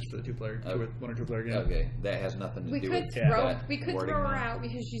is just for the two-player, one or two-player game. Okay, that has nothing to do with that. We could wording throw her then. out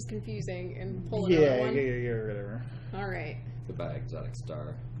because she's confusing and pull another one. Yeah, whatever. All right. Goodbye, exotic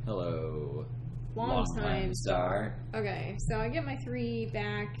star. Hello. Long time star. Okay, so I get my 3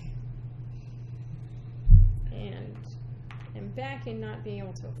 back, and I'm back in not being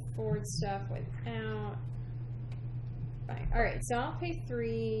able to afford stuff without. Fine. All right, so I'll pay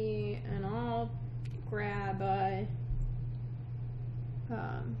 3, and I'll grab There's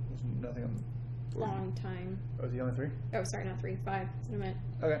nothing on. long time. Oh, is he only 3? Oh, sorry, not 3, 5. That's what I meant.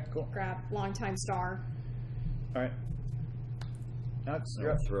 Okay, cool. Grab long time star. All right. Now it's So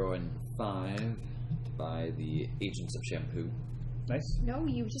I'll throw in 5 to buy the Agents of Shampoo. nice. No,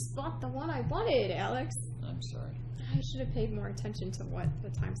 you just bought the one I wanted, Alex. I'm sorry. I should have paid more attention to what the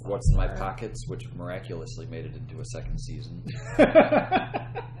time slots What's in my were. pockets, which miraculously made it into a second season,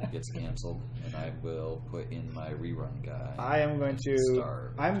 gets canceled, and I will put in my rerun guy. I'm going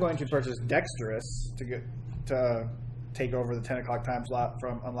Starve. to purchase Dexterous to take over the 10 o'clock time slot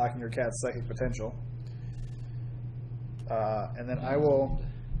from unlocking your cat's psychic potential. And then I will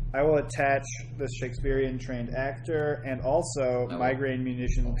attach this Shakespearean trained actor and also migraine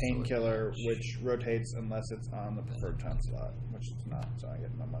munition painkiller, which rotates unless it's on the preferred time slot, which it's not, so I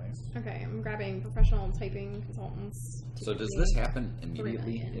get my money. Okay, I'm grabbing professional typing consultants. So does this happen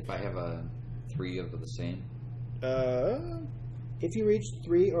immediately if I have 3 of the same? If you reach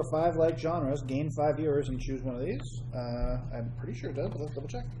 3 or 5 like genres, gain 5 viewers and choose one of these. I'm pretty sure it does, but let's double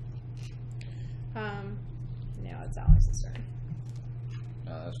check. No, it's Alex's turn.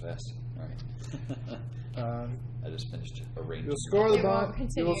 That was fast. All right. I just finished arranging. You'll score the It won't bonus.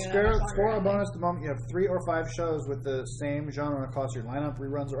 continue You will that much score longer, a bonus the moment you have 3 or 5 shows with the same genre across your lineup,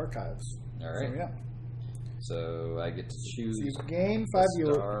 reruns, or archives. All right. So, yeah. So I get to choose. So you gain 5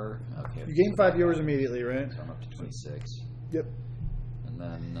 viewers. Okay. You gain 5 viewers immediately, right? So I'm up to 26. Yep. And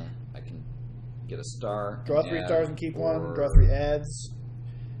then I can get a star. Draw 3 stars and keep 1. Draw 3 ads.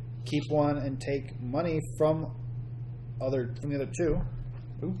 Keep 1 and take money from the other 2.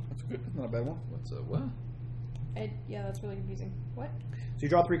 Ooh, that's good. That's not a bad one. What's a what? Yeah, that's really confusing. What? So you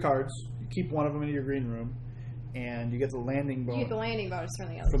draw 3 cards. You keep 1 of them into your green room, and you get the landing bonus. You get the landing bonus from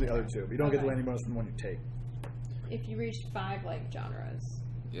the other from two. the other 2. But you don't get the landing bonus from the one you take. If you reach 5 like genres.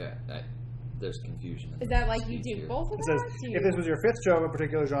 Yeah, there's confusion. Is that like you do both of It them? says if this was your 5th show of a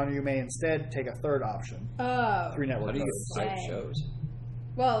particular genre, you may instead take a 3rd option. Oh. 3 network How do you codes. get 5 Dang. shows?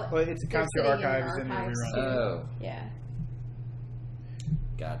 Well, it counts your sitting in archives and your archives, reruns. too. Oh. Yeah.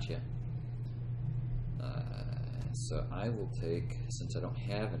 Gotcha. So I will take, since I don't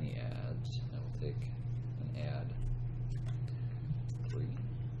have any ads, I will take an ad. 3.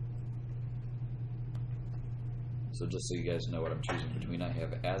 So just so you guys know what I'm choosing between, I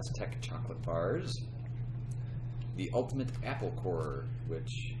have Aztec chocolate bars, the ultimate apple core,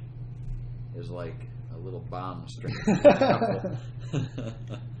 which is like a little bomb straight to the apple.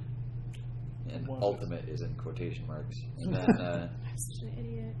 And ultimate is in quotation marks. And then I'm such an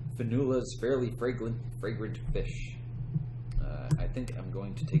idiot. Fanula's fairly fragrant fish. I think I'm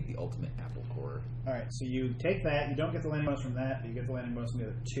going to take the ultimate apple core. Alright, so you take that. You don't get the landing bonus from that, but you get the landing bonus from the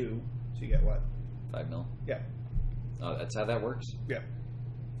other 2. So you get what? 5 mil? Yeah. Oh, that's how that works? Yeah.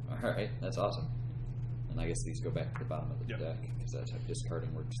 Alright, that's awesome. And I guess these go back to the bottom of the deck, because that's how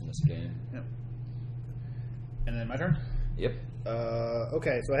discarding works in this game. Yep. And then my turn? Yep.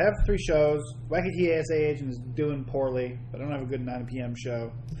 Okay, so I have 3 shows. Wacky TSA agent is doing poorly, but I don't have a good 9 p.m.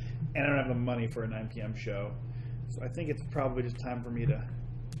 show, and I don't have the money for a 9 p.m. show. So I think it's probably just time for me to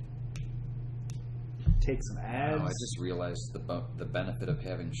take some ads. Oh, I just realized the benefit of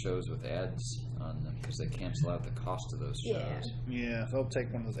having shows with ads on them, because they cancel out the cost of those shows. Yeah, so I'll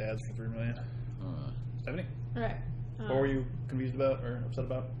take one of those ads for $3 million. Stephanie? Alright. What were you confused about or upset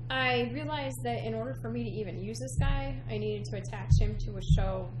about? I realized that in order for me to even use this guy, I needed to attach him to a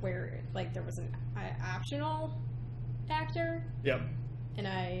show where like there was an optional actor. Yep. And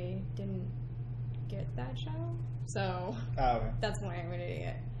I didn't get that show, so okay. That's why I'm an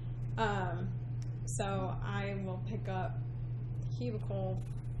idiot. So I will pick up Cubicle.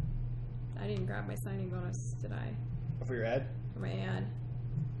 I didn't grab my signing bonus, did I? For your ad? For my ad.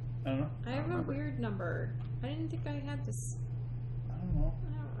 I don't know. I have a weird number. I didn't think I had this. I don't know.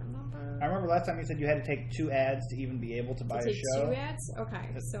 I don't remember. I remember last time you said you had to take 2 ads to even be able to buy a show. 2 ads? Okay,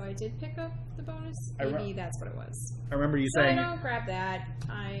 so I did pick up the bonus. Maybe that's what it was. I remember you So saying... I don't grab that.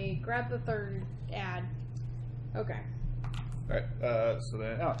 I grab the 3rd ad. Okay. Alright, so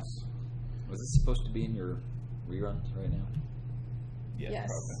then Alex. Was this supposed to be in your reruns right now? Yes.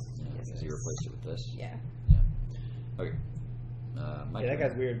 Probably. Yeah, because you replaced it with this? Yeah. Yeah. Okay. My Yeah, that turn.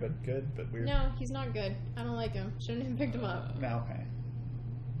 guy's weird, but good, but weird. No, he's not good. I don't like him. Shouldn't have picked him up. No, okay.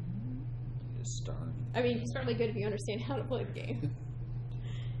 Just star. I mean, he's probably good if you understand how to play the game.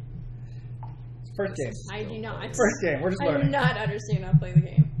 It's first game. I do not. First game, we're just I do learning. not understand how to play the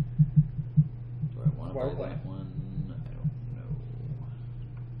game. Do I want to Why buy would I? that one? I don't know.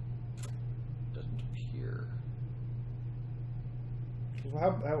 Doesn't appear.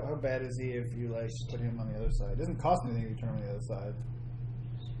 How bad is he if you like put him on the other side? It doesn't cost anything if you turn him on the other side.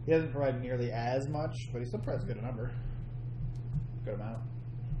 He doesn't provide nearly as much, but he still provides a good number. Good amount.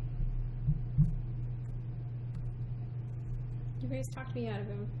 You guys talked me out of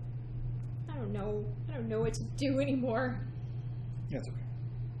him. I don't know. I don't know what to do anymore. Yeah, it's okay.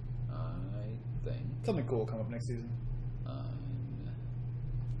 I think Something cool will come up next season. I'm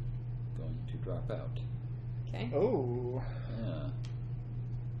going to drop out. Okay. Oh. Yeah.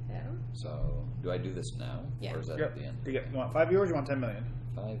 Adam? So, do I do this now? Yeah. Or is that Yep. at the end? You want 5 viewers or you want 10 million?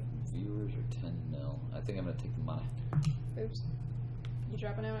 5 viewers or 10 mil? I think I'm going to take the money. Oops. You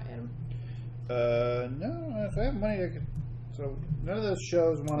dropping out, Adam? No. If I have money, I could. So none of those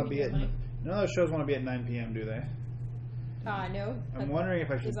shows want to We be get at. money. None of those shows want to be at 9 p.m. Do they? No. I'm wondering if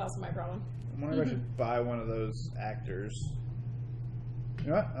I should. Is also my problem. I'm wondering if I should buy one of those actors. You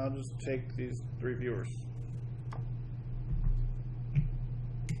know what? I'll just take these 3 viewers.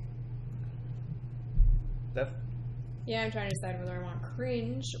 That Yeah, I'm trying to decide whether I want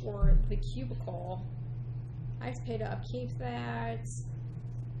Cringe or the Cubicle. I've paid to upkeep that,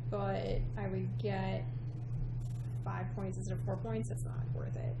 but I would get 5 points instead of 4 points. That's not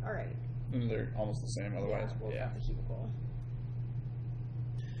worth it. All right. they're almost the same. Otherwise, We'll yeah. get the Cubicle.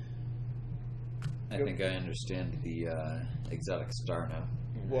 I Yep. think I understand the exotic star now.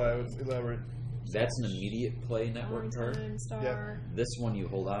 Well, it was elaborate. That's an immediate play network card. Time Star. This one you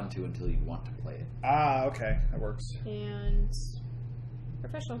hold on to until you want to play it. Ah, okay, that works. And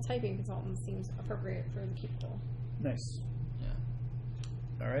Professional Typing Consultant seems appropriate for the Cubicle. Nice. Yeah.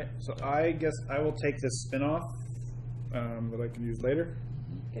 All right, so I guess I will take this spin-off that I can use later.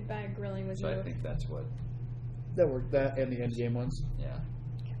 Goodbye, grilling with So you. I think that's what. That worked. That and the end game ones. Yeah.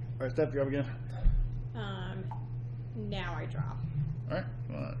 All right, Steph, you're up again. Now I drop. All right,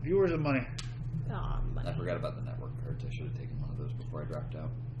 viewers and money. I forgot about the network cards. I should have taken one of those before I dropped out.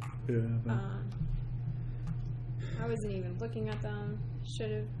 Yeah. I wasn't even looking at them.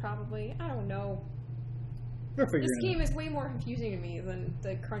 Should have probably. I don't know. We're figuring This game it is way more confusing to me than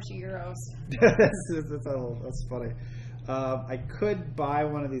the Crunchy Euros. out. that's funny. I could buy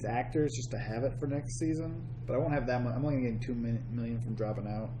one of these actors just to have it for next season, but I won't have that much. I'm only getting 2 million from dropping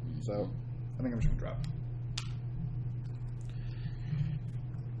out, so I think I'm just gonna drop.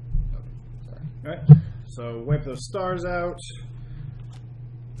 Okay. Sorry. All right. So wipe those stars out.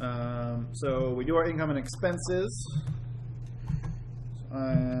 So we do our income and expenses. So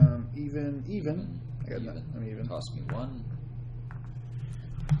I am even. I got that. I'm even. Cost me 1.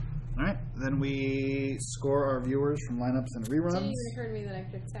 All right. Then we score our viewers from lineups and It didn't reruns. even occur to me that I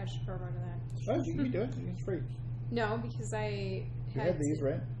could attach a program to that. Oh, you can do it. It's free. No, because I You had these,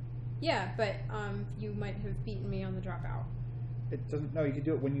 right? Yeah, but you might have beaten me on the dropout. It doesn't. No, you can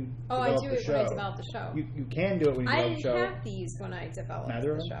do it when you Oh, I develop do the it show. when I develop the show. You can do it when you I develop the show. didn't have these when I developed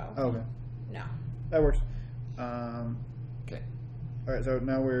Neither of the them. show. Oh, okay. No. That works. Okay. All right, so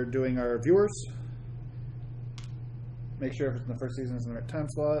now we're doing our viewers. Make sure if it's in the first season, it's in the right time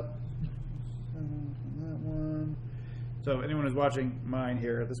slot. That one. So if anyone who's watching mine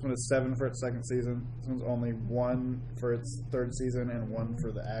here, this one is 7 for its second season. This one's only 1 for its third season and 1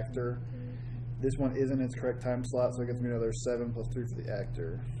 for the actor. This one isn't its correct time slot, so it gets me another 7 plus 3 for the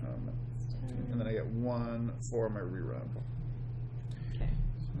actor. And then I get 1 for my rerun. Okay.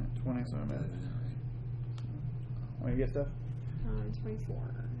 20, so I'm at. Want to get stuff? 24.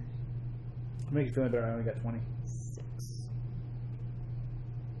 Make you feel better. I only got 20. 6.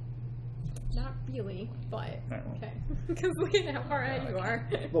 Not really, but Alright, well. okay. Because look at how far ahead you are.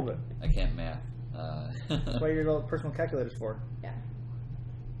 A little bit. I can't math. That's why your little personal calculator's for. Yeah.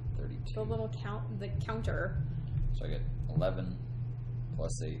 32. The little the counter. So I get 11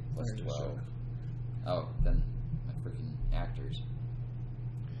 plus 8 plus There's a 12. seven. Oh, then my freaking actors.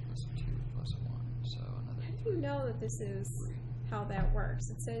 Plus 2 plus 1. So another. How do you know that this is how that works?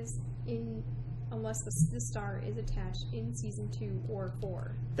 It says unless the star is attached in season 2 or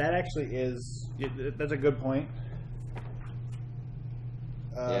 4. That actually is. That's a good point.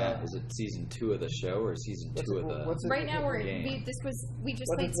 Yeah, is it season 2 of the show or season 2 of the? Right now game? we just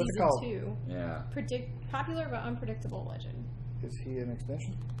played what's it season called? 2. Yeah. Popular but unpredictable legend. Is he an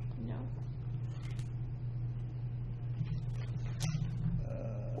expansion? No.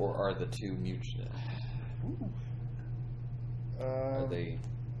 Or are the two mutual? Are they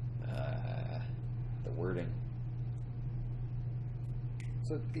the wording?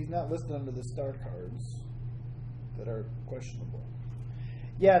 So he's not listed under the star cards that are questionable.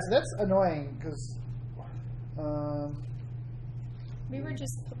 Yeah, so that's annoying because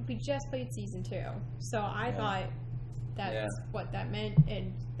we just played season 2, so I thought that's what that meant,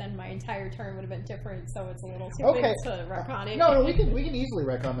 and then my entire turn would have been different. So it's a little too big to retcon it. No, we can easily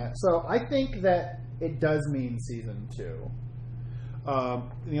retcon that. So I think that it does mean season 2.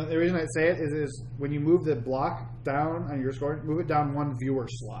 The reason I say it is when you move the block down on your score, move it down 1 viewer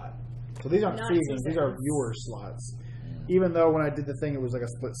slot. So these aren't seasons; these are viewer slots. Even though when I did the thing, it was like a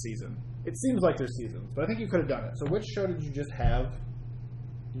split season. It seems like there's seasons, but I think you could have done it. So which show did you just have?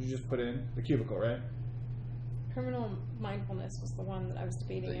 Did you just put in the cubicle, right? Criminal Mindfulness was the one that I was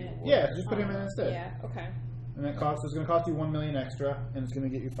debating in. Yeah, just put him in instead. Yeah, okay. And that it's going to cost you $1 million extra, and it's going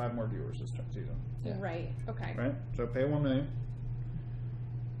to get you 5 more viewers this season. Yeah. Right. Okay. Right. So pay $1 million.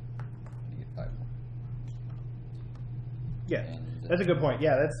 You get 5 more. Yeah, that's a good point.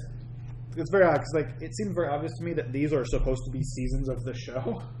 Yeah, it's very odd because it seems very obvious to me that these are supposed to be seasons of the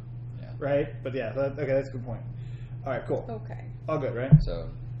show. Yeah. Right. But yeah, okay, that's a good point. All right, cool. Okay. All good, right? So.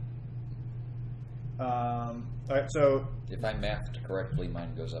 All right, so if I mathed correctly,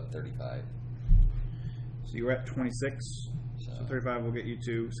 mine goes up 35. So you were at 26. So 35 will get you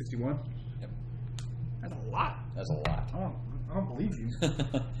to 61. Yep. That's a lot. That's a lot. I don't believe you.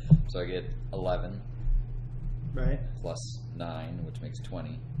 So I get 11. Right. Plus 9, which makes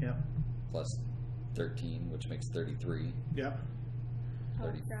 20. Yep. Plus 13, which makes 33. Yep.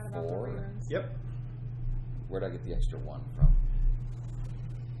 34. Yep. Where'd I get the extra 1 from?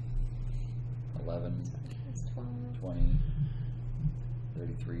 11, 20,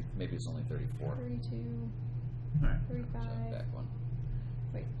 33. Maybe it's only 34. 32. All right. 35. So back 1.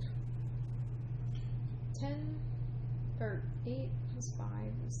 Wait. 10 or 8 plus 5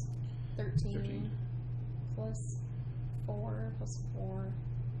 is 13. Plus 4 plus 4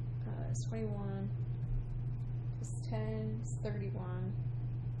 is 21. Plus 10 is 31.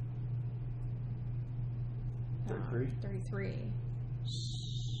 33. 33.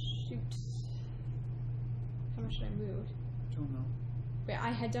 Shoot. How much did I move? I don't know. Wait,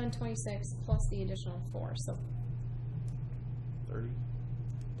 I had done 26 plus the additional 4, so 30.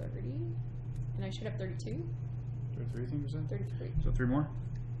 30. And I should have 32? 33, I think you said? 33. So 3 more?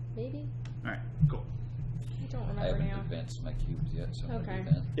 Maybe? All right, cool. I don't I remember haven't now. advanced my cubes yet, so I'm Okay. gonna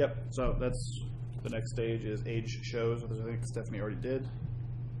do that. Yep, so that's the next stage is age shows, which I think Stephanie already did.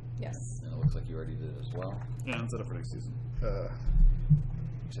 Yes. And it looks like you already did it as well. Yeah, I'm set up for next season.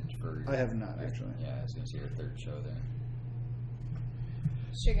 Except for I have not, actually. Yeah, I was going to see your 3rd show there.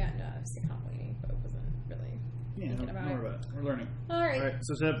 Should have gotten Secondly, but wasn't really thinking don't about worry it. about it. We're learning. All right. All right,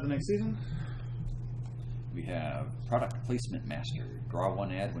 so set up for the next season. We have Product Placement Master. Draw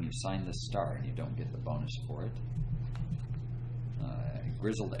 1 ad when you sign this star, and you don't get the bonus for it.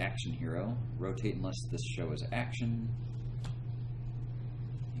 Grizzled Action Hero. Rotate unless this show is action.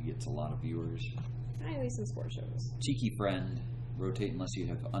 He gets a lot of viewers. At least in sport shows. Cheeky Friend. Rotate unless you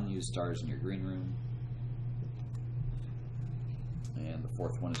have unused stars in your green room. And the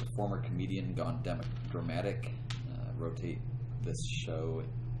 4th one is a former comedian gone dramatic. Rotate this show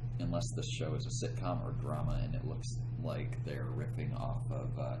unless this show is a sitcom or drama, and it looks like they're riffing off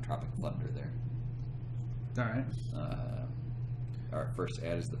of Tropic Thunder there. All right. Our first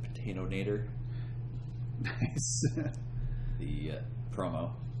ad is the Potato Nader. Nice. The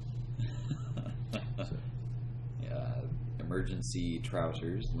promo. Emergency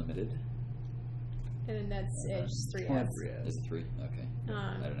Trousers Limited. And then that's just 3 ads. Is it 3? Okay.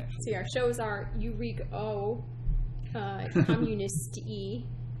 I don't actually. See, our shows are Eureka O, Communist E,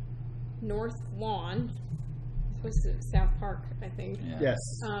 North Lawn, supposed to South Park, I think. Yeah. Yes.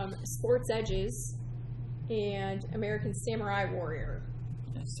 Sports Edges, and American Samurai Warrior.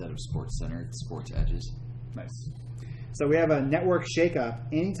 Instead of Sports Center, it's Sports Edges. Nice. So we have a network shakeup.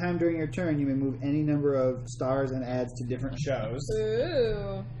 Anytime during your turn, you may move any number of stars and ads to different shows.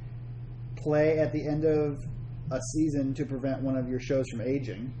 Ooh. Play at the end of a season to prevent one of your shows from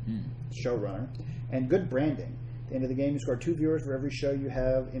aging. Showrunner. And good branding. the end of the game, you score 2 viewers for every show you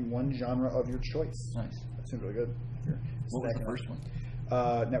have in one genre of your choice. Nice. That seems really good. What was the first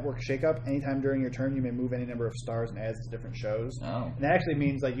one? Network shakeup. Anytime during your turn, you may move any number of stars and adds to different shows. Oh. And that actually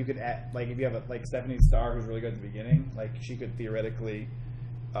means like you could add, like if you have like Stephanie's star who's really good at the beginning, like she could theoretically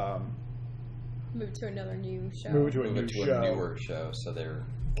Move to another new show. move to a Move new it to show a newer show, so they're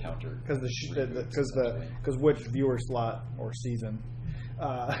counter. because which viewer slot or season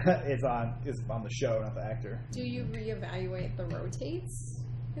is on the show, not the actor. Do you reevaluate the rotates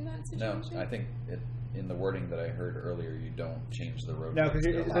in that No, situation? I think in the wording that I heard earlier, you don't change the road. No, because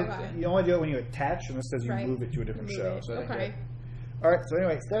Okay. you only do it when you attach, and it says you Right. move it to a different Move show. it. So I think Okay. that- all right. So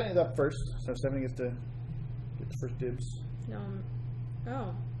anyway, Stephanie's up first. So Stephanie gets to get the first dibs. No.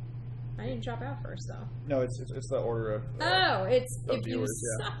 Oh. I didn't drop out first, though. No, it's the order of. Oh, it's of if viewers,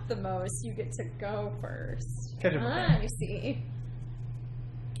 you yeah. suck the most, you get to go first. Catch up with I see.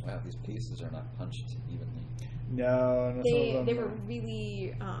 Wow, these pieces are not punched evenly. No, some of them They were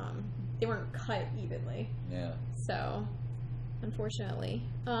really they weren't cut evenly. Yeah, So, unfortunately,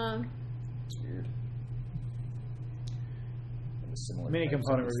 it's weird. And the similar Mini types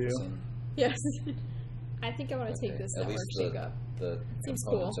component of this review. same- yes. I think I want to take okay. this At network least shakeup. the Seems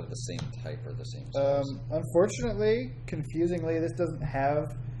components cool. of the same type are the same size. Unfortunately, confusingly, this doesn't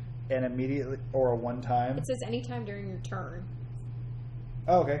have an immediate or a one-time. It says anytime during your turn.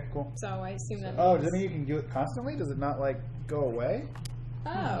 Oh, okay, cool. So I assume that. Oh, means- does that mean you can do it constantly? Does it not like go away?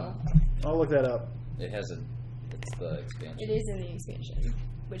 Oh, I'll look that up. It has it's the expansion. it is in the expansion,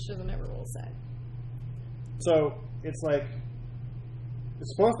 which doesn't have a rule set. So it's like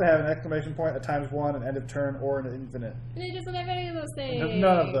it's supposed to have an exclamation point, a *1, an end of turn, or an infinite. And it doesn't have any of those It things. has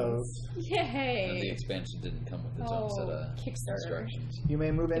none of those. And the Yay! expansion didn't come with its own set of Kickstarter. instructions. You may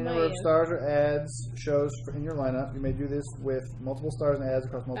move any Am number I of in? stars or ads shows in your lineup. You may do this with multiple stars and ads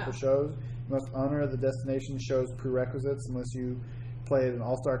across multiple Oh. shows. You must honor the destination show's prerequisites unless you played an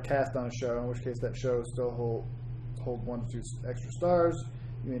all-star cast on a show, in which case that show still hold 1 to 2 extra stars.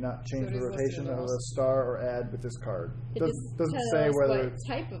 You may not change So it the is listed rotation in of the a star or ad with this card. It Doesn't tells say us whether what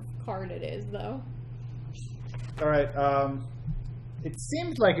type of card it is, though. All right. It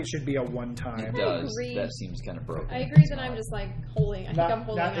seems like it should be a one-time. It I does. agree. That seems kind of broken. I agree It's that not. I'm just like holding. I think I'm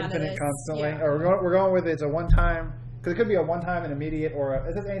holding not on to infinite this. constantly. Yeah. Or we're going with it's a one-time because it could be a one-time and immediate, or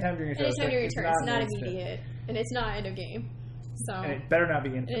it says anytime during your show. Anytime during your turn, it's not an instant. immediate, and it's not end of game. So And it better not be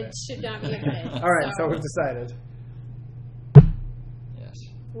and infinite. it should not be infinite. All right, so we've decided. Yes.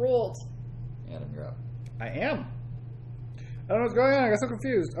 ruled. Adam, you're up. I am. I don't know what's going on. I got so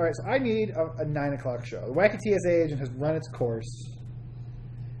confused. All right, so I need a 9 o'clock show. The Wacky TSA agent has run its course.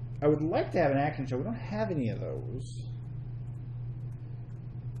 I would like to have an action show. We don't have any of those.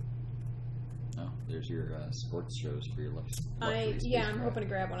 Oh, there's your sports shows for your luxury. I'm spacecraft. hoping to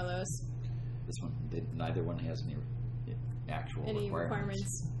grab one of those. This one, neither one has any actual Any requirements.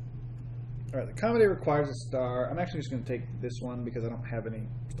 requirements? All right, the comedy requires a star. I'm actually just going to take this one because I don't have any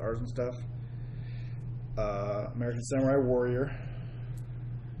stars and stuff. American Samurai Warrior.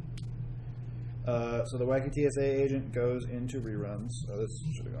 So the Wacky TSA agent goes into reruns. Oh, this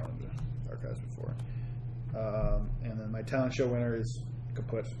should have gone into archives before. And then my talent show winner is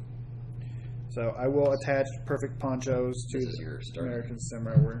kaput. So I will attach perfect ponchos to This is your the starting. American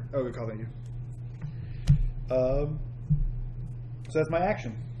Samurai Warrior. Oh, good call, thank you. So that's my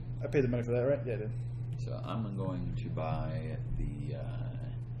action. I paid the money for that, right? Yeah, I did. So I'm going to buy the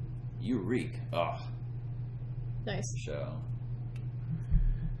Eureka Nice. show.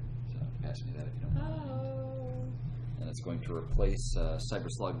 So pass me that if you don't mind. Oh. And it's going to replace Cyber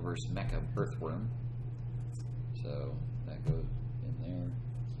Slug versus Mecha Earthworm. So that goes in there.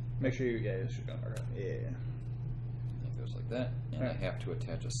 Make sure you, yeah, it should go in archive. Yeah. That goes like that. And Alright. I have to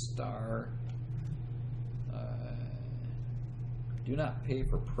attach a star. Do not pay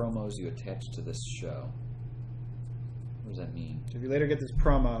for promos you attach to this show. What does that mean? So if you later get this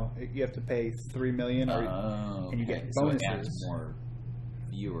promo, you have to pay $3 million, or and you get So it adds bonuses. more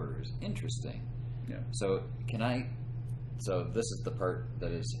viewers. Interesting. Yeah. So can I? So this is the part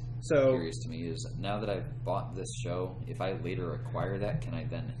that is So- curious to me is now that I've bought this show, if I later acquire that, can I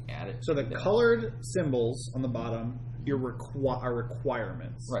then add it? So to the that? colored symbols on the bottom are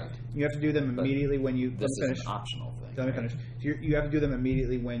requirements. Right. You have to do them But immediately when you. This let me is finish. an optional thing. Let me right? finish. So you have to do them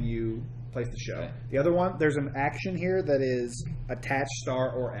immediately when you place the show. Okay. The other one, there's an action here that is attach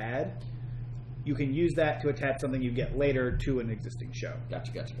star or add. You can use that to attach something you get later to an existing show.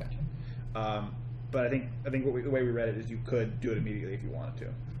 Gotcha. But I think the way we read it is you could do it immediately if you wanted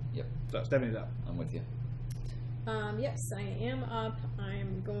to. Yep. So Stephanie's up. I'm with you. Yes, I am up.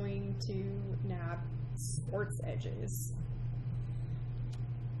 I'm going to nab Sports Edges.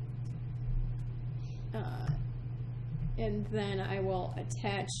 And then I will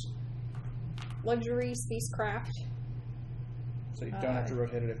attach luxury spacecraft, So you don't have to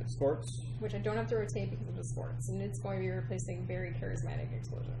rotate it if it's sports. which I don't have to rotate because of the sports, and it's going to be replacing very charismatic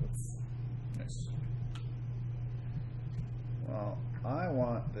explosions. Nice. Well, I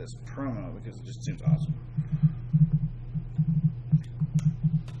want this promo because it just seems awesome.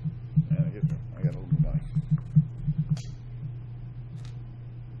 Yeah, I got a little bit of money.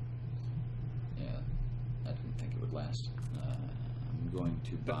 Yeah, I didn't think it would last. I'm going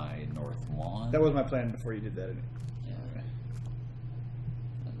to buy North Lawn. That was my plan before you did that. Yeah.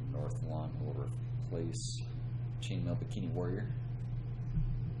 And North Lawn will replace Chainmail Bikini Warrior.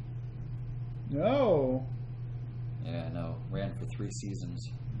 No. Yeah, I know. Ran for 3 seasons.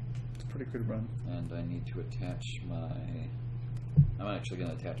 It's a pretty good run. And I need to attach my... I'm actually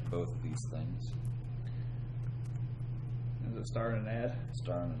going to attach both of these things. Is it a star and an ad?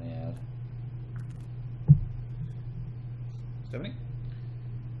 Star and an ad. Stephanie?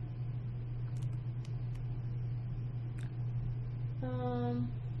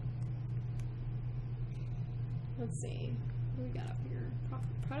 Let's see. What do we got up here?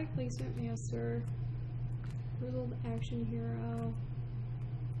 Product placement master. Grizzled action hero.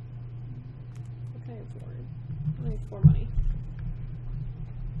 What can I afford? I only have 4 money.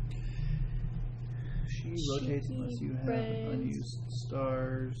 She rotates unless you have unused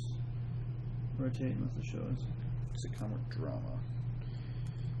stars. Rotate unless the show is sitcom or drama.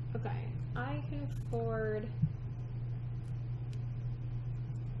 Okay. I can afford...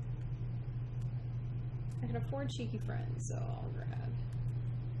 I can afford Cheeky Friends, so I'll grab.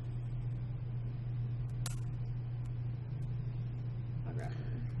 Her.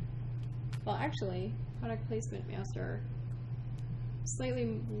 Well, actually, product placement master.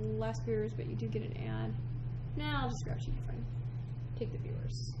 Slightly less viewers, but you do get an ad. Nah, I'll just grab Cheeky Friend. Take the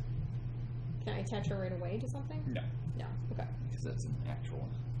viewers. Can I attach her right away to something? No. No. Okay. Because that's an actual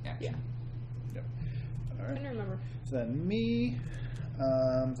action. Yep. All I right. couldn't remember. So then me.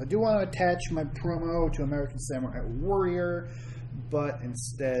 So I do want to attach my promo to American Samurai Warrior, but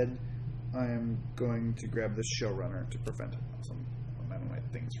instead I am going to grab this showrunner to prevent some of my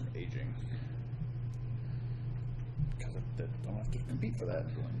things from aging. Because I don't have to compete for that.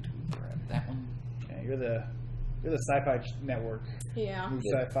 I'm going to grab that one. Yeah, you're the sci-fi network. Yeah. Move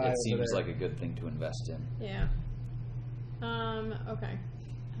It, sci-fi it over seems there. like a good thing to invest in. Yeah. Okay.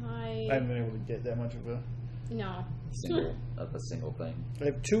 I haven't been able to get that much of a... No. Of a single thing. I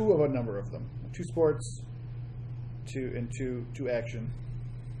have 2 of a number of them. 2 sports, 2 action.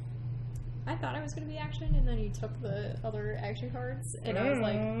 I thought it was going to be action, and then he took the other action cards, and I was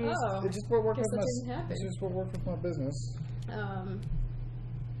like, oh. It just won't work guess with that didn't happen. It just won't work with my business.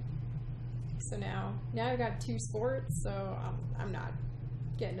 So now I've got 2 sports, so I'm not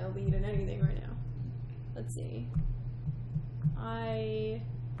getting a lead in anything right now. Let's see. I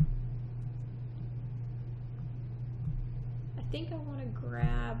think I want to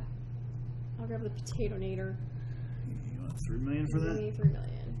grab. I'll grab the Potato Nader. You want $3 million for that? Give me $3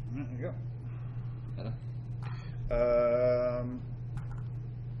 million. There you go. Got it?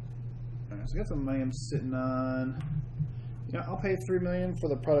 Alright, so I got some money I'm sitting on. You know, I'll pay $3 million for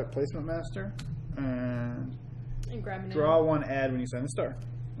the product placement master and grab an draw 1 ad when you sign the star.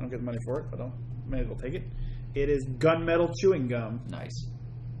 I don't get the money for it, but I may as well take it. It is gunmetal chewing gum. Nice.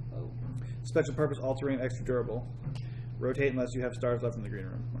 Oh. Special purpose, all terrain, extra durable. Rotate unless you have stars left in the green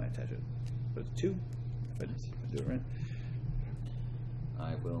room when I attach it. But it's 2 if I do it right.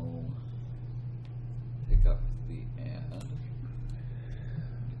 I will pick up the ad. Get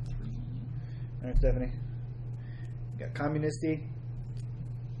 3 million. Alright, Stephanie. You got Communisty.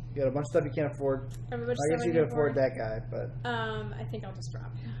 You got a bunch of stuff you can't afford. I have a bunch I of guess stuff you I can can afford that guy, but I think I'll just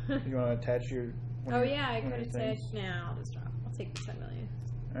drop. you want to attach your. Oh yeah, I could attach. Nah, I'll just drop. I'll take the $10 million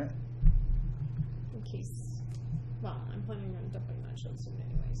Alright. in case. Well, I'm planning on dumping that show soon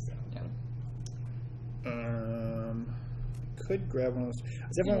anyway, so. Yeah. Could grab one of those. I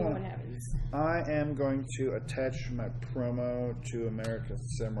See definitely what want. happens. I am going to attach my promo to American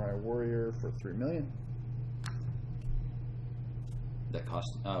Samurai Warrior for $3 million. That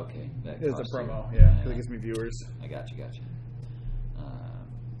cost. Oh, okay. That It's a costs promo, you. yeah, because it gives me viewers. I got you.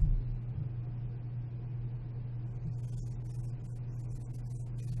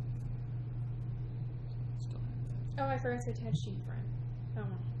 Still have that. Oh, I forgot to attach Sheet Friend. Oh,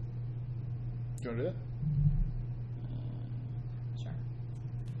 well. Do you want to do that? Sure.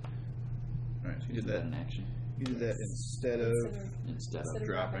 Alright, so you Is did that. in action. You did that instead of Instead Instead of of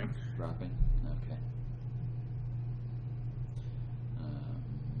dropping. dropping. Okay.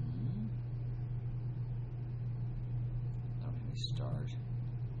 How many stars?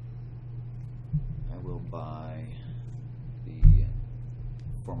 I will buy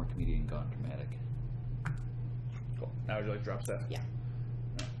former comedian gone dramatic. Cool. Now would you like to drop stuff? Yeah.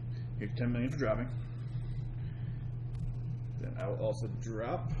 Here's 10 million for dropping. Then I will also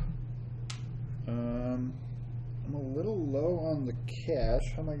drop. I'm a little low on the cash.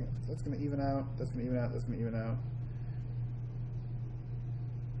 How am I? That's going to even out. That's going to even out. That's going to even out.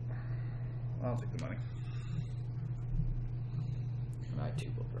 I'll take the money. And I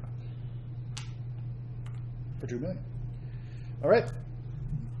too will drop. For 2 million. All right.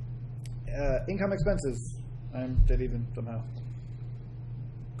 Income expenses. I'm dead even somehow.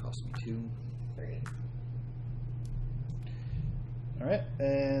 Cost me 2. 3. All right,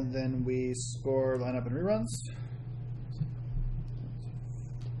 and then we score lineup and reruns.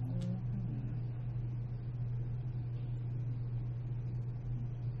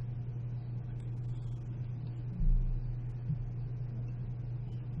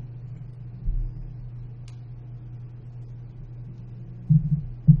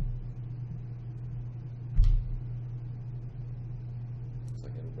 Looks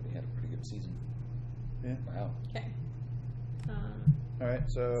like everybody had a pretty good season. Yeah. Wow. Okay. All right,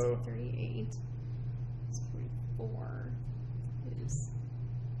 so 38. 44 is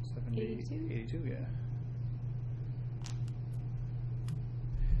 70, 82? 82, yeah.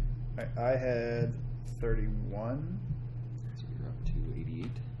 All right, I had 31. So you're up to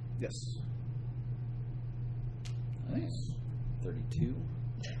 88. Yes. Nice. 32.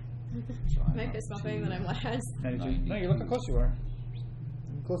 Am I fist bumping that I'm last? 92. No, you're looking close. You are.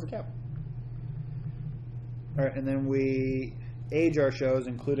 Close the cap. All right, and then we age our shows,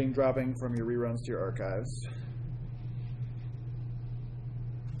 including dropping from your reruns to your archives.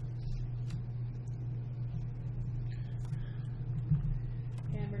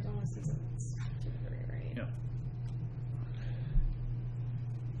 And we're done with seasons 2 and 3, right?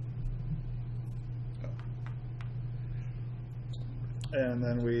 Yeah. And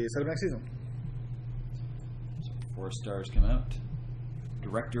then we set up next season. So 4 stars come out.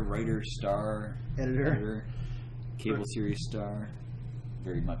 Director, writer, star, Editor. cable series star.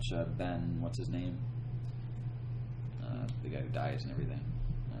 Very much Ben, what's his name? The guy who dies and everything.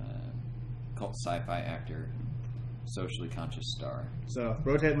 Cult sci-fi actor. Socially conscious star. So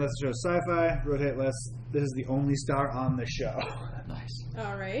rotate unless the show's sci-fi. Rotate less. This is the only star on the show. Nice.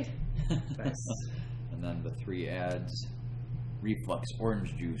 All right. Nice. And then the 3 ads. Reflux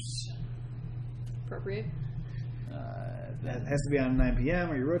orange juice. Appropriate. It Then has to be on 9 p.m.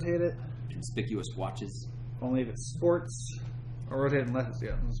 or you rotate it. conspicuous watches. Only if it's sports. Or rotate unless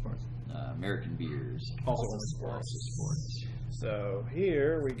it's sports. American beers. Also only sports. Sports. So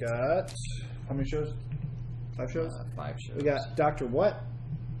here we got how many shows? 5 shows. 5 shows. We got Dr. What?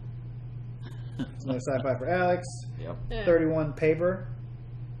 It's another sci-fi for Alex. Yep. Yeah. 31 Paper.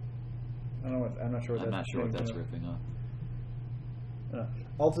 I don't know what. I'm not sure what I'm that's. not sure what that's named. ripping off.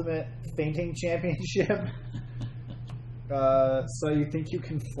 Ultimate Fainting Championship. So you think you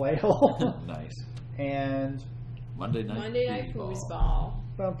can flail? Nice. And Monday night foosball.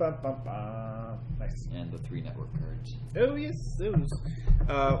 bum, bum, bum, bum. Nice. And the 3 network cards. Oh yes, those.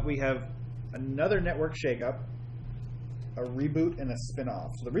 We have another network shakeup, a reboot, and a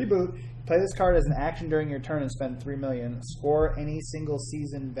spin-off. So the reboot: play this card as an action during your turn and spend 3 million. Score any single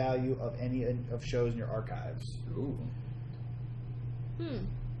season value of any of shows in your archives. Ooh.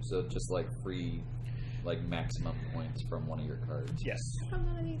 So just like free, like maximum points from one of your cards. Yes. How come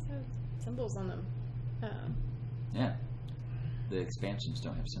none of these have symbols on them? Yeah. The expansions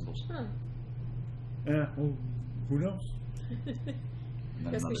don't have symbols. Huh. Yeah. Well, who knows? And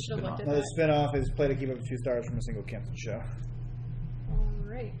then Guess we another should have looked spin-off. at Another that. spin-off is play to keep up to 2 stars from a single canceled show. All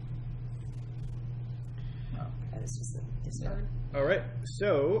right. Oh. That is just a discard. All right.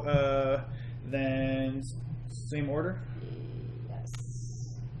 So then same order. Yes.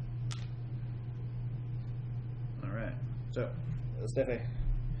 All right. So Steffi,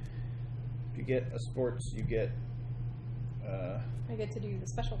 if you get a sports, you get I get to do the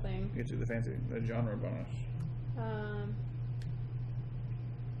special thing. you get to the genre bonus,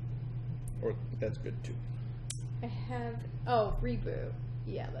 or that's good too. I have reboot.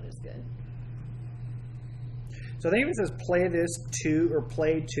 Yeah, that is good. So I think if it says play this 2 or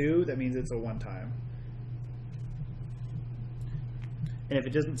play 2, that means it's a one time. And if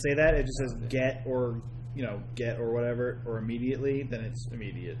it doesn't say that, it just says get or whatever or immediately, then it's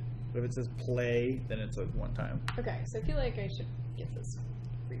immediate. But if it says play, then it's a one time. Okay, so I feel like I should get this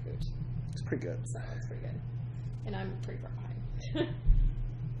reboot. It's pretty good. So that's pretty good. And I'm pretty far behind.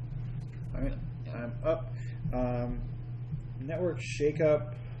 All right, I'm up. Network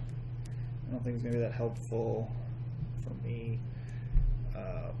shakeup. I don't think it's gonna be that helpful for me.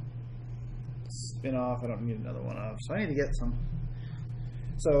 Spin off. I don't need another one up, so I need to get some.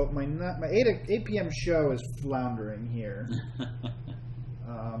 So my 8 p.m. show is floundering here.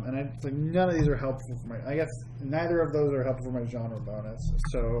 And it's like none of these are helpful for my... I guess neither of those are helpful for my genre bonus.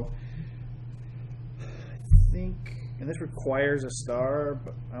 So I think... And this requires a star,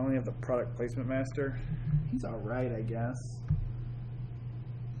 but I only have the product placement master. He's alright, I guess.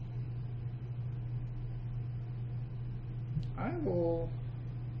 I will...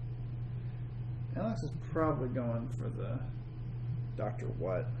 Alex is probably going for the Dr.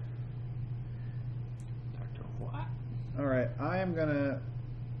 What. Dr. What? Alright, I am going to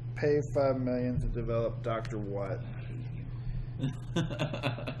pay $5 million to develop Dr. What.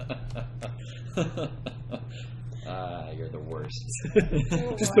 You're the worst.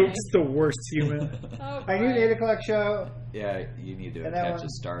 just the worst human. Oh, I need an 8 o'clock show. Yeah, you need to And that attach one- a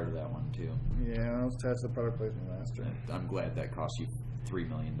star to that one too. Yeah, I'll attach the product placement master. I'm glad that cost you $3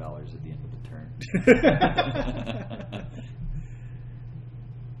 million at the end of the turn.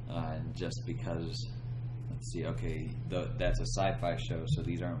 And just because, let's see, okay, that's a sci-fi show, so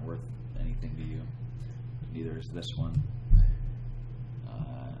these aren't worth anything to you. Neither is this one.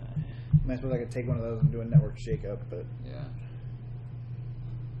 I suppose I could take one of those and do a network shakeup, but Yeah.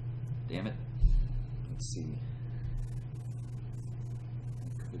 Damn it. Let's see. I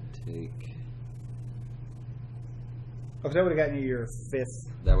could take. oh, 'cause that would have gotten you your 5th.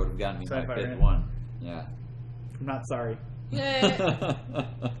 That would have gotten me my Sci-fi, 5th right? one. Yeah. I'm not sorry.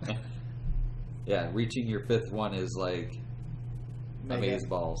 Yeah, reaching your 5th one is like Mega.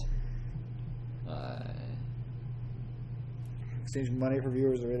 amazeballs. Exchange money for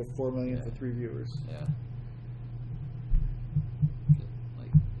viewers at a rate of $4 million Yeah. for 3 viewers. Yeah.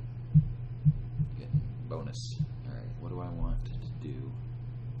 Like getting bonus. All right, what do I want to do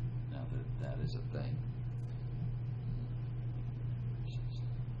now that that is a thing?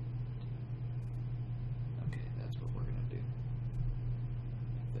 Okay, that's what we're gonna do.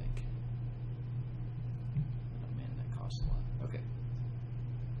 I think. Oh man, that costs a lot. Okay.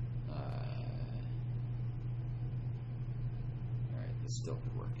 Alright, this still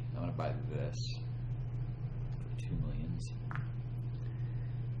could work. I'm gonna buy this for $2 million.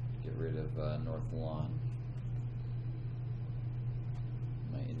 Get rid of North Lawn.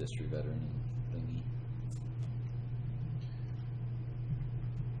 My industry veteran thingy.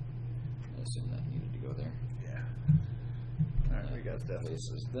 I assume that needed to go there. Yeah. Alright, we got that.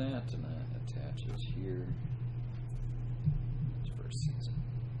 Places that, and that attaches here. It's first season.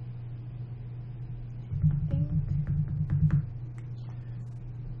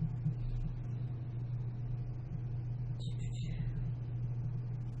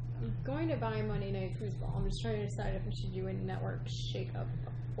 I'm going to buy Monday Night Football. I'm just trying to decide if I should do a network shakeup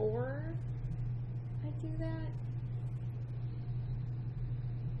before I do that.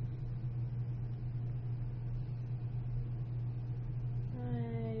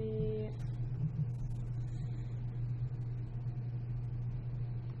 I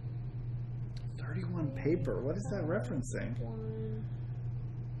 31 paper. What is that referencing? one.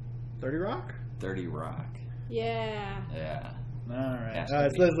 30 Rock? 30 Rock. Yeah. Yeah. Alright. Has to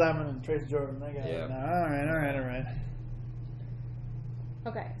It's be. Liz Lemon and Tracy Jordan. I got Yeah. it now. Alright.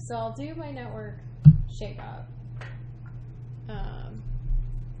 Okay, so I'll do my network shakeup.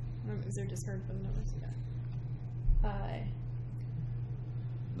 Is there discard for the numbers? Yeah.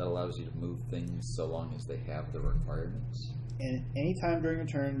 That allows you to move things so long as they have the requirements. And anytime during a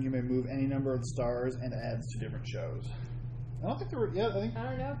turn, you may move any number of stars and adds to different shows. I don't think there were. Yeah, I think. I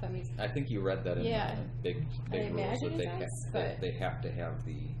don't know if that means. I think you read that in Yeah. the big I rules imagine that it they does, that but- they have to have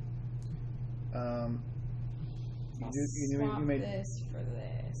the. I'll You swap may this for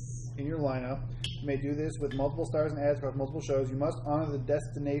this. in your lineup. You may do this with multiple stars and adds across multiple shows. You must honor the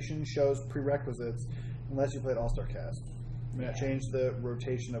destination show's prerequisites unless you played All-Star Cast. You may not change the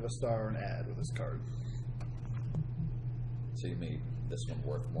rotation of a star or an ad with this card. So you made this one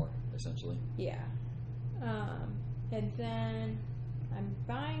worth more, essentially. Yeah. And then I'm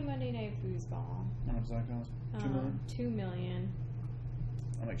buying Monday Night Foosball. How much does that cost? $2 million? $2 million.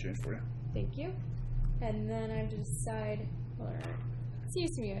 I'll make change for you. Thank you. And then I have to decide whether it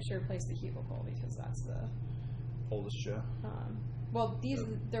seems to me I should replace the cubicle because that's the Oldest show. well these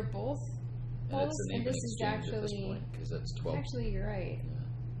they're both And oldest, it's an and even this is exchange at this actually point because that's 12. actually you're right. Yeah.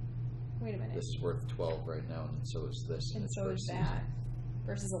 Wait a minute. This is worth 12 right now, and so is this. And its so first is that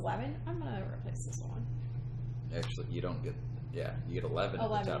versus 11. I'm gonna replace this one, season. Actually, you don't get. Yeah, you get 11 if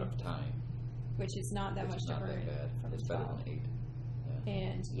it's out 11. of time. which is not that Which much is not different that bad. from It's 12. better than 8. Yeah.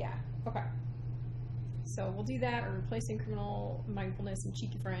 And yeah, okay. So we'll do that, or replacing criminal mindfulness and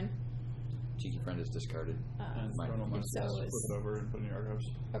cheeky friend. Cheeky friend is discarded. And Mine- Chrono Monster, so flip is- it over and put it in your archives.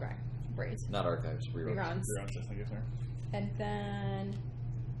 Okay, great. Not archives, reruns. Reruns. Reruns, I think, is there. And then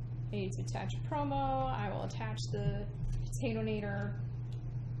I need to attach a promo. I will attach the Potatonator.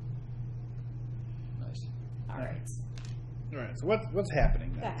 Nice. All right. All right. So what's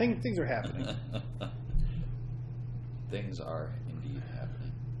happening now? That. Things are happening. Things are indeed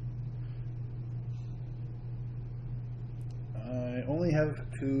happening. I only have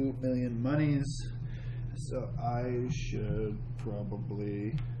 2 million monies, so I should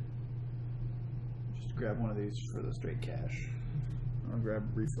probably just grab one of these for the straight cash. I'll grab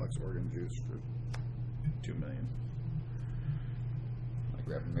Reflux Organ Juice for 2 million. I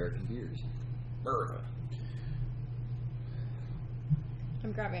grab American beers. America.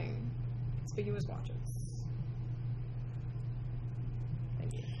 I'm grabbing conspicuous watches.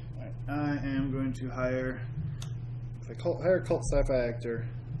 Thank you. All right. I am going to hire. If I hire a cult sci-fi actor,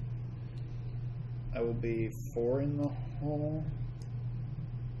 I will be 4 in the hole.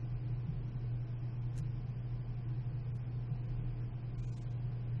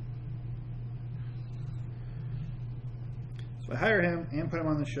 So I hire him and put him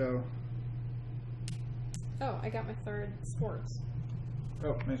on the show. Oh, I got my 3rd sports.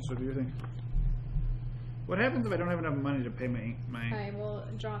 Oh, nice. So do your thing. What happens if I don't have enough money to pay my I will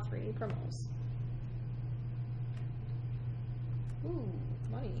draw 3 promos. Ooh,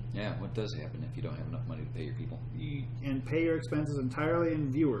 money. Yeah, what does happen if you don't have enough money to pay your people? and pay your expenses entirely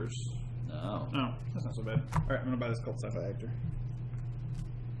in viewers? No. Oh, that's not so bad. All right, I'm gonna buy this cult sci-fi actor.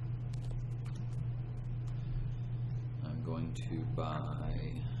 I'm going to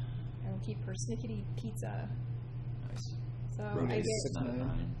buy. I will keep persnickety pizza. Nice. So I Rotate get 6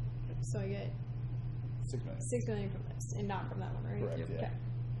 million. so I get 6 million. 6 million from this, and not from that one, right? Correct. Yep. Yeah. Okay.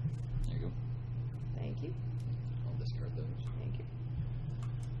 There you go. Thank you. I'll discard those. Thank you.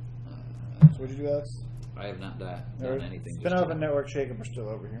 So what'd you do, Alex? I have not done anything. Spin off a network shake-up. We're still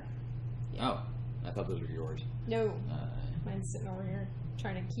over here. Oh, I thought those were yours. No, mine's sitting over here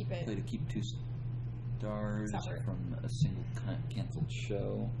trying to keep it. Play to keep 2 stars Separate. from a single canceled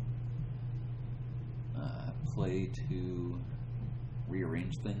show. Play to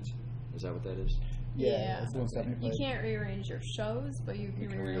rearrange things. Is that what that is? Yeah. That's the one Stephanie You played. can't rearrange your shows, but you You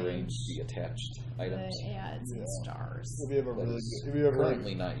can can rearrange the attached items. the ads and Yeah. stars. If you have a That really is good, if you have a really,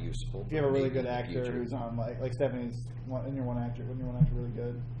 currently not useful. if you have a but really maybe good in the actor future. who's on like Stephanie's one, in your one actor, when your one actor really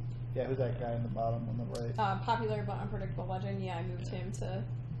good. Yeah, who's that guy in the bottom on the right? Popular but unpredictable legend. Yeah, I moved him to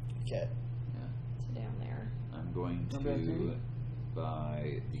Cat. down there. I'm going I'm going to to-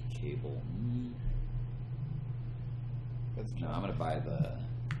 buy the cable. That's No, I'm going to buy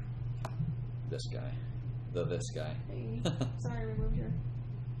this guy. This guy. Hey, sorry, I removed your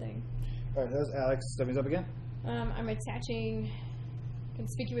thing. All right, there's Alex. Stephanie's up again. I'm attaching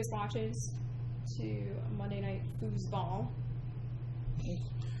conspicuous watches to Monday Night Foosball.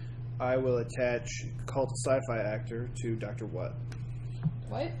 I will attach cult sci-fi actor to Dr. What?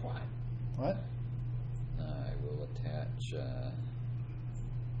 What? What? I will attach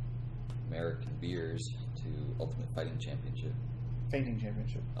American Beers to Ultimate Fighting Championship. Fainting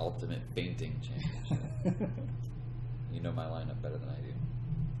championship. Ultimate Fainting Championship. You know my lineup better than I do.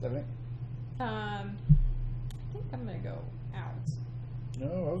 Stephanie? I think I'm gonna go out,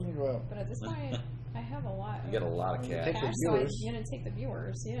 No, I was gonna go out. but at this point, I have a lot. You got a lot of cash. Take the cash, so I'm viewers. gonna take the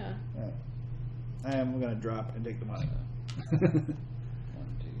viewers. Yeah. All right. I am gonna drop and take the money. 1, 2, 3,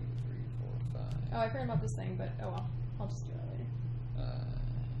 4, 5. Oh, I forgot about this thing, but oh well. I'll just do it later.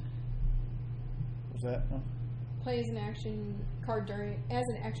 What's that? Oh. Play as an action during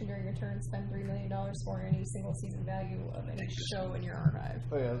your turn. Spend $3 million for any single season value of any show in your archive.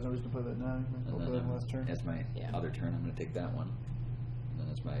 Oh yeah, there's no reason to play that now. I'll And play that then last turn. as my Yeah. other turn, I'm going to take that one. And then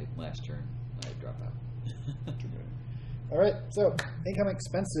as my last turn, I drop out. All right, so income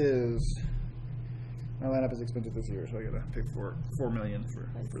expenses. My lineup is expensive this year, so I gotta pick $4 million for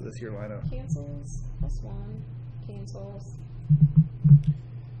this year lineup. Cancels +1. Cancels.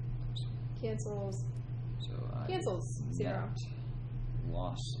 Cancels. So I Cancels, 0. net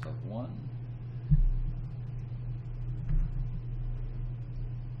loss of 1.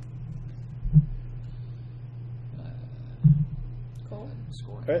 Cool.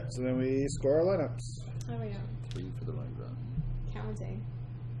 Score. All right, so then we score our lineups. There we go. 3 for the right run. Counting.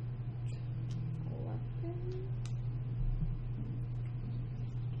 11.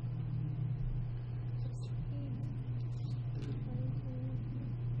 16.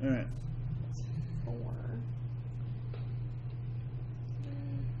 All right. 4.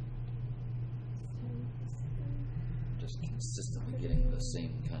 Just consistently getting the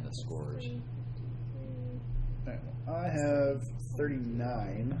same kind of scores. All right, well, I have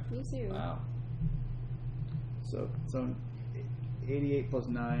 39. Me too. Wow. So 88 plus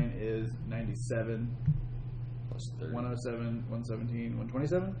 9 is 97. plus 30. 107, 117,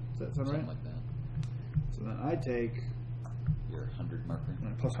 127. Does that sound Something right? like that. So then I take Your 100 marker.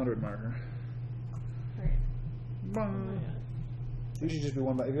 my plus 100 marker. Alright. Bong. You should just be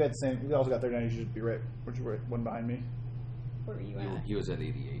one. If you had the same, if you also got 39, you should just be right. Would you right one behind me? Where were you at? He was at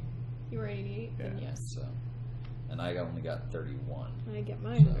 88. You were 88? Then Yeah. yes. So, and I only got 31. I get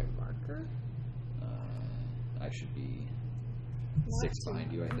my 100 marker. I should be Not 6 too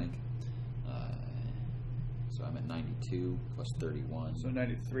behind you, I high. think. So I'm at 92 plus 31. So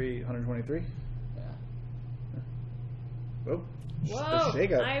 93, 123. Yeah. Oh, Whoa!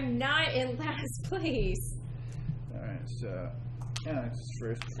 shake up. I'm not in last place. All right, so Alex is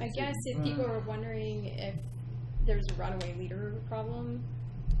first. I guess if people are wondering if there's a runaway leader problem,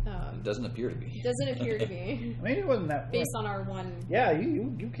 It doesn't appear to be. it doesn't appear to be I mean, it wasn't that based on our one. Yeah,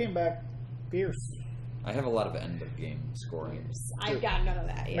 you came back fierce. I have a lot of end of game scoring. I've got none of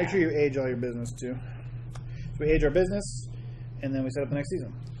that. Yeah. Make sure you age all your business too. So we age our business, and then we set up the next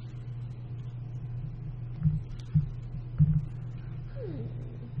season.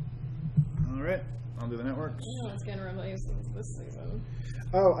 All right, I'll do the networks. No one's gonna replace this season.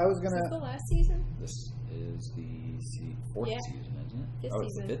 Oh, I was Is this the gonna. last season? This is the fourth Yeah. season, isn't it? Fifth oh, season.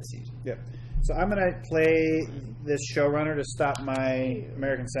 It's the fifth season. Yeah. So I'm gonna play this showrunner to stop my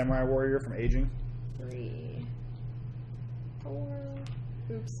American Samurai Warrior from aging. 3, 4,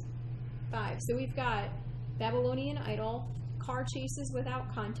 oops, 5. So we've got Babylonian Idol, Car Chases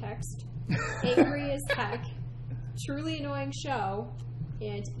Without Context, Angry as Heck, Truly Annoying Show,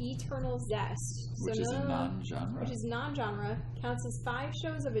 and Eternal Zest. Which so is a no- non-genre. Which is non-genre, counts as 5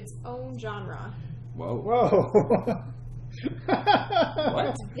 shows of its own genre. Whoa. Whoa.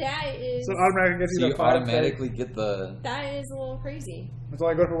 What? That is So automatically gets So you you the 5. automatically get the. that is a little crazy. That's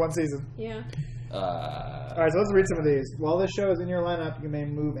only good for one season. Yeah. All right, so let's read some of these. While this show is in your lineup, you may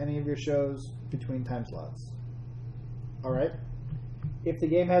move any of your shows between time slots. All right. If the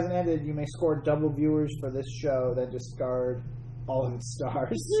game hasn't ended, you may score double viewers for this show, then discard all of its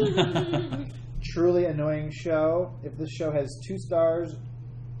stars. Truly annoying show. If this show has 2 stars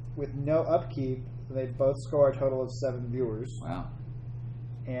with no upkeep, they both score a total of 7 viewers. Wow.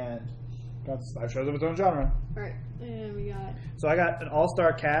 And that's 5 shows of its own genre. Alright, and we got So I got an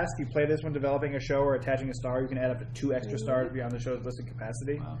all-star cast. You play this when developing a show or attaching a star. You can add up to 2 extra stars beyond the show's listed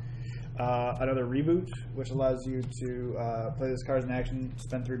capacity. Wow. Another reboot, which allows you to play this card in action,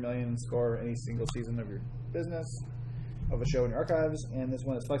 spend $3 million, and score any single season of your business of a show in your archives. And this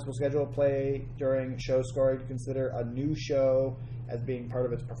one is flexible schedule. Play during show scoring to consider a new show as being part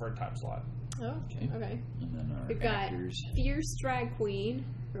of its preferred time slot. oh, Okay. okay. And then our We've got actors. Fierce Drag Queen,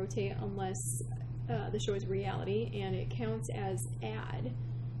 rotate unless the show is reality, and it counts as ad.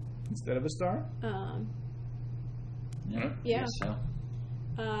 Instead of a star? Yeah. Yeah. Guess so.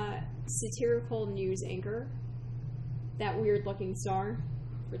 Satirical news anchor, that weird looking star,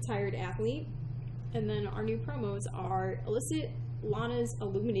 retired athlete, and then our new promos are Illicit Lana's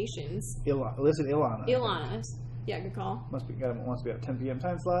Illuminations. Illicit Ilana. Ilana's. Yeah, good call. Must be at 10 p.m.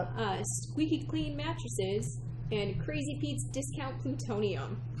 time slot. Squeaky Clean Mattresses, and Crazy Pete's Discount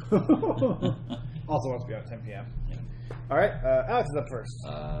Plutonium. Also wants to be out at 10 p.m. Yeah. All right, Alex is up first.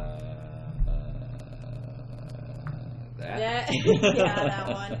 That. Yeah, that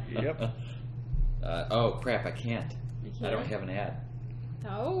one. Yep. Oh crap! I can't. You I don't can't? have an ad.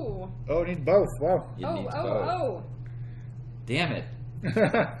 Oh. Oh, need both. Wow. You Oh, need oh, both. oh. Damn it! It's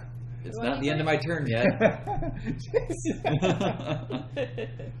You want not me the end of my turn yet.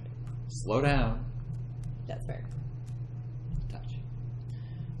 Slow down. That's fair. Touch.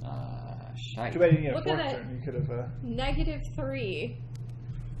 Shite. Too bad you didn't get a Look at fourth that. turn. You could have. -3.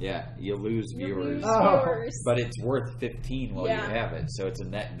 Yeah, you lose You viewers, lose Oh. viewers. but it's worth 15 while Yeah. you have it, so it's a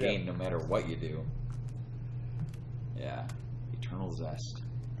net gain Yeah. no matter what you do. Yeah, Eternal Zest.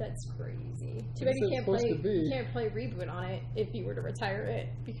 That's crazy. Too bad What's you it can't supposed play. to be? You can't play reboot on it if you were to retire it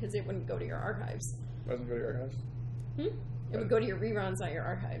because it wouldn't go to your archives. Doesn't go to your archives. It would go to your reruns, not your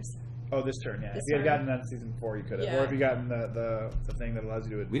archives. Oh, this turn, yeah. This if you had turn. gotten that in season 4, you could have. Yeah. Or if you gotten the thing that allows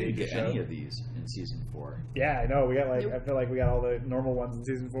you to We didn't age your get show. any of these in season 4. Yeah, I know. We got Nope. I feel like we got all the normal ones in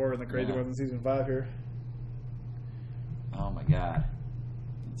season 4 and the crazy Yeah. ones in season 5 here. Oh my god.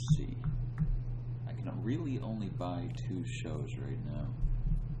 Let's see. I can really only buy 2 shows right now.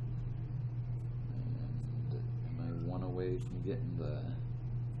 And am I one away from getting the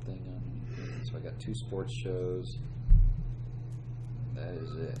thing on anything? So I got 2 sports shows. That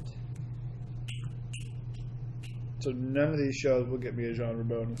is it. So none of these shows will get me a genre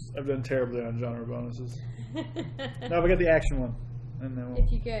bonus. I've done terribly on genre bonuses. No, we get the action one. And then we'll,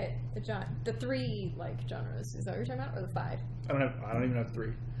 If you get the 3 like genres, is that what you're talking about, or the 5? I don't even have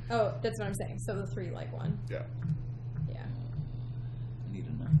 3. Oh, that's what I'm saying. So the 3 like one. Yeah. Yeah. I need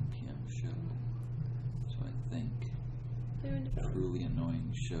a 9 p.m. show. So I think truly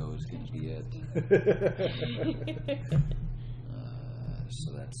annoying show is going to be it.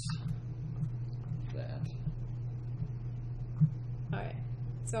 So that's that. Alright.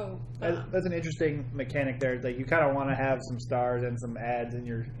 So That's an interesting mechanic there. Like you kind of want to have some stars and some ads in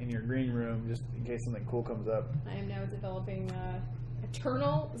your green room just in case something cool comes up. I am now developing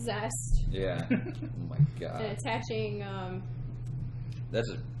Eternal Zest Yeah. Oh my god. and attaching That's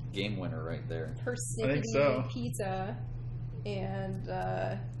a game winner right there. think so. pizza and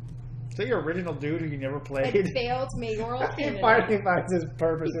Is that your original dude who you never a played? failed mayoral He candidate. finally finds his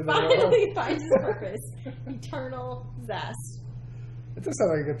purpose in the world. Finally finds his purpose. Eternal Zest. It does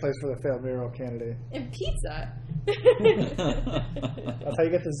sound like a good place for the failed mayoral candidate. And pizza. That's how you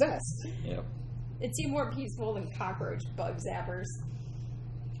get the zest. Yep. It seemed more peaceful than cockroach bug zappers.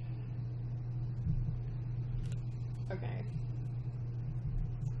 Okay.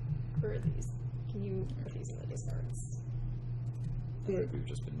 Where are these? Can you put these in the discards? We've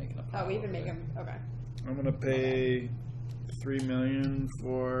just been making up. Oh, we've been making. Okay. I'm gonna pay $3 million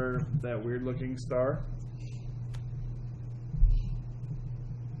for that weird looking star.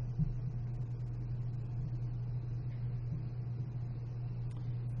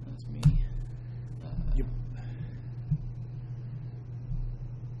 That's me. Yep. Man.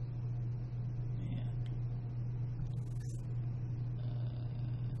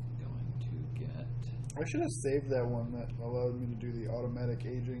 Going to get. I should have saved that one that allowed me to do the automatic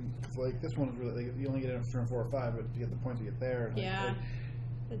aging. Because like this one is really like, you only get it on turn 4 or 5, but to get the points you get there. And Yeah. Like,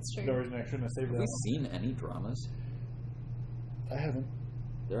 That's true. no reason I shouldn't have saved Have that we one. seen any dramas? I haven't.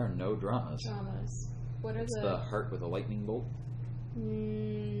 There are no dramas. Dramas. What are It's the heart with a lightning bolt.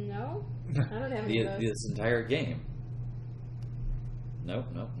 No. I don't have any of those. This entire game. Nope,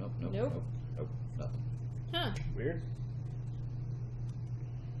 nope, nope, nope, Nope. nope, nope, nothing. Huh. Weird.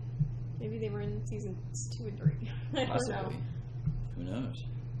 Maybe they were in seasons 2 and 3. I don't know. Possibly. Who knows?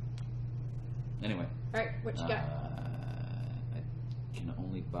 Anyway. Alright, what you got? I can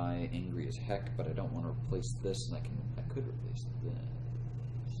only buy Angry as Heck, but I don't want to replace this, and I could replace this.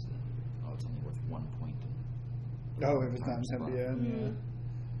 Oh, it's only worth 1 point. Oh, if it's not in Mm. 10 yeah.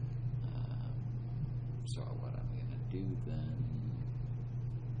 So what I'm going to do then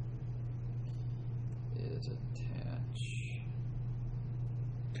is attach.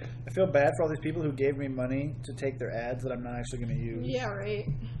 I feel bad for all these people who gave me money to take their ads that I'm not actually going to use. Yeah, right.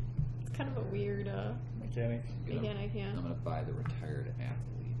 It's kind of a weird Mechanic. mechanic, yeah. I'm going to buy the retired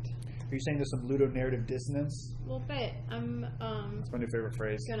athlete. Are you saying there's some ludonarrative dissonance? A little bit. I'm That's my new favorite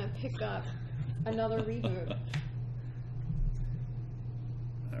phrase. gonna pick up another reboot.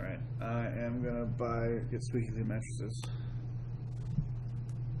 Alright. I am going to get squeaky mattresses.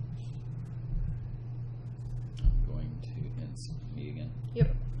 I'm going to, and it's me again.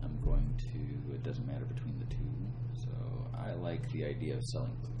 Yep. I'm going to, it doesn't matter between the two, so I like the idea of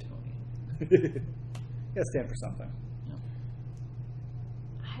selling plutonium. Gotta stand for something.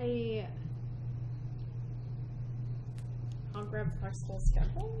 I'll grab flexible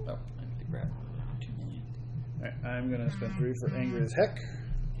schedule. Oh, I need to grab 2 million. Alright, I'm going to spend 3 for Angry as Heck.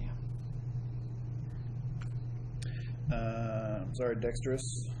 Sorry,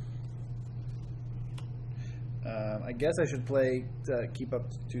 Dexterous. I guess I should play keep up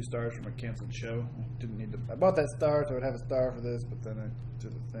 2 stars from a canceled show. I didn't need to. I bought that star, so I would have a star for this, but then I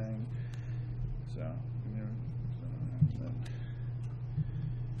did the thing. So,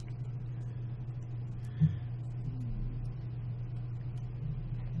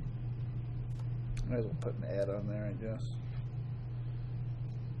 might as well put an ad on there, I guess.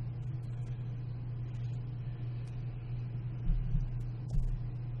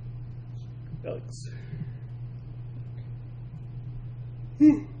 Alex.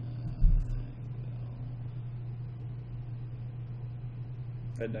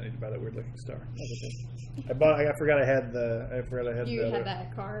 I did not need to buy that weird looking star. I forgot I had the. You the had other,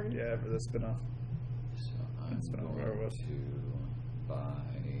 that card. Yeah, for the spinoff. So I'm That's not where it going was. to buy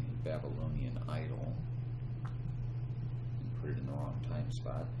Babylonian Idol and put it in the wrong time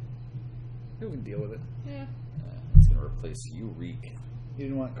spot. We can deal with it. Yeah. It's going to replace Eureka. You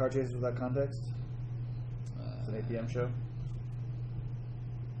didn't want Car Chasers Without Context? It's an 8 p.m. show.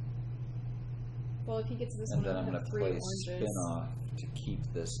 Well, if he gets this And one, then I'll I'm going have to 3 play oranges. Spin-Off to keep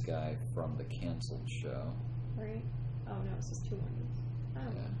this guy from the canceled show. Right? Oh no, it's just 2 oranges.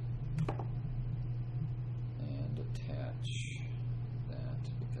 Oh. Yeah. And attach that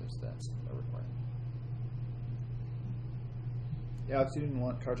because that's a requirement. Alex, you didn't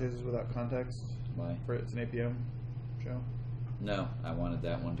want Car Chasers Without Context? Why? It's an 8 p.m. show. No, I wanted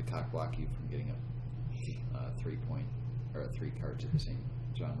that one to cock block you from getting a 3 point or 3 cards of the same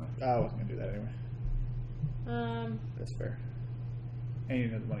genre. I wasn't gonna do that anyway. That's fair. And you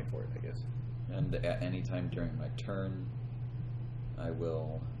need the money for it, I guess. And at any time during my turn, I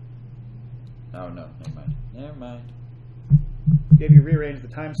will. Oh no, never mind. Never mind. If you rearrange the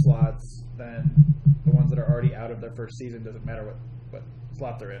time slots, then the ones that are already out of their first season doesn't matter what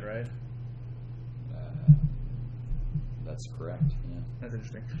slot they're in, right? That's correct. Yeah. That's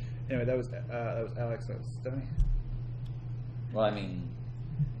interesting. Anyway, that was Alex. That was Stephanie. Well, I mean,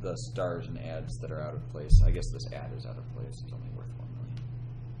 the stars and ads that are out of place. I guess this ad is out of place. It's only worth 1 million.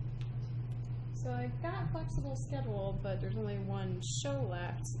 So I've got a flexible schedule, but there's only one show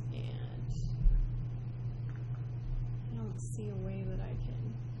left, and I don't see a way that I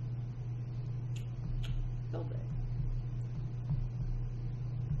can build it.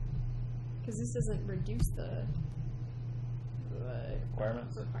 Because this doesn't reduce the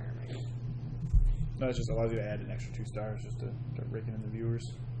Requirements? requirement. No, it just allows you to add an extra 2 stars just to start raking in the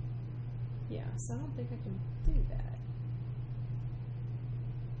viewers. Yeah, so I don't think I can do that.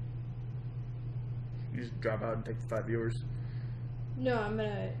 You just drop out and take the 5 viewers. No,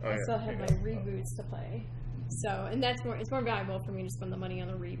 I still have my reboots to play. So, and it's more valuable for me to spend the money on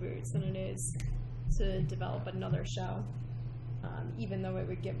the reboots than it is to develop another show. Even though it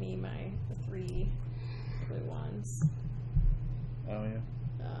would get me my 3 blue ones. Oh, yeah.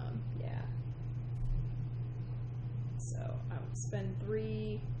 Yeah. So I would spend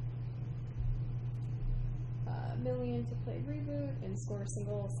 3 million to play reboot and score a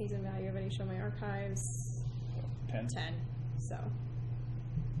single season value of any show in my archives. 10. 10. So.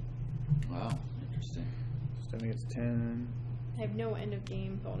 Wow, interesting. Stephanie gets 10. I have no end of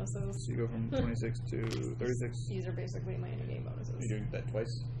game bonuses. So you go from 26 to 36. These are basically my end of game bonuses. You're doing that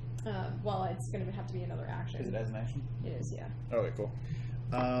twice? Well, it's going to have to be another action. Is it as an action? It is, yeah. Okay, cool.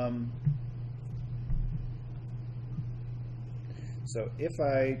 So if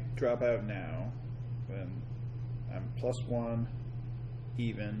I drop out now, then I'm +1,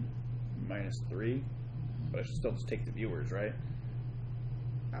 even, -3, but I should still just take the viewers, right?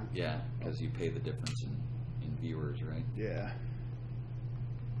 Yeah, because you pay the difference in viewers, right? Yeah.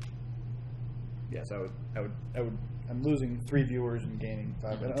 Yes, I'm losing 3 viewers and gaining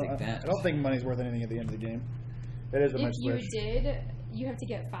 5. Take that. I don't think money's worth anything at the end of the game. It is a nice If switch. you did, you have to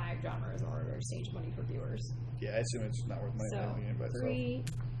get 5 genres in order to exchange money for viewers. Yeah, I assume it's not worth money at the end of the game by itself. 3,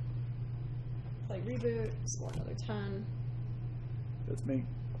 play reboot, score another 10. That's me.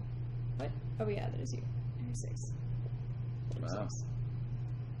 What? Oh yeah, that is you. 6. Wow.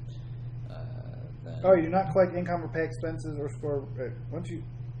 Then Oh, you do not collect income or pay expenses or score. Once you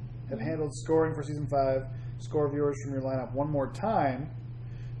have handled scoring for Season 5, score viewers from your lineup one more time.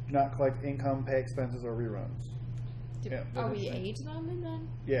 Do not collect income, pay expenses, or reruns. Yeah, that's We interesting. age them and then?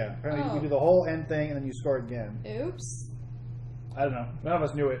 Yeah, apparently Oh. you do the whole end thing and then you score again. Oops. I don't know. None of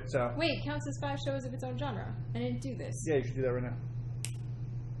us knew it, so. Wait, counts as 5 shows of its own genre. I didn't do this. Yeah, you should do that right now.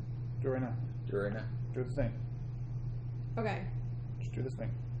 Do it right now. do it right now. Do this thing. Okay. Just do this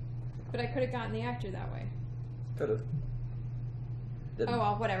thing. But I could have gotten the actor that way. Could have. Oh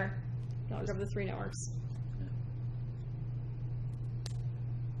well, whatever. I'll go with the 3 networks.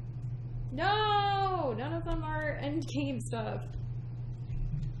 No! None of them are endgame stuff.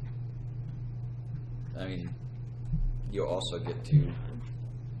 I mean, you'll also get to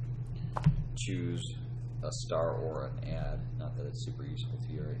choose a star or an ad. Not that it's super useful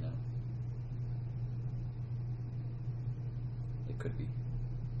to you right now. It could be.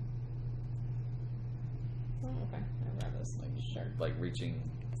 Oh, okay. I'd rather this. Sure. Like reaching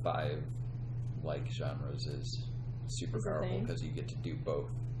 5 like genres is super Is the powerful thing. because you get to do both.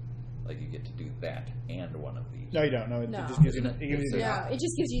 Like you get to do that and one of these. No, you don't. No, it No. just gives you, Isn't it? it gives you Yeah, it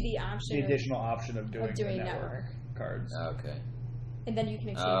just gives you the option the additional option of doing, of doing the network. cards. Okay. And then you can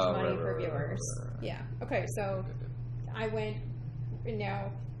exchange Oh, money right, for right, viewers. right. Yeah. Okay, so I went.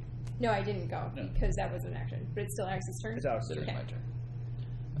 Now, no, I didn't go No. because that was an action. But it's still Alex's turn. It's Alex's It is Okay. my turn.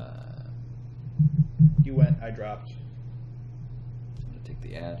 You went, I dropped. I'm going to take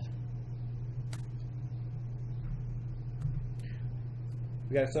the ad.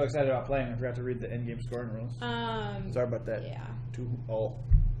 We got so excited about playing, we forgot to read the end game scoring rules. Sorry about that. Yeah,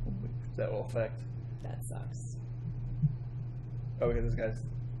 That will affect. that sucks. Oh, okay, this guy's.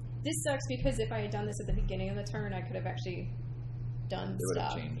 This sucks because if I had done this at the beginning of the turn, I could have actually done It would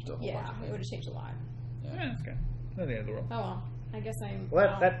have stuff. changed a whole Yeah, bunch of it things. would have changed a lot. Yeah. Yeah, that's okay. Not the end of the world. Oh well, I guess I'm.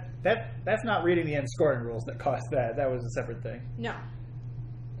 Well, that's not reading the end scoring rules that caused that. That was a separate thing. No.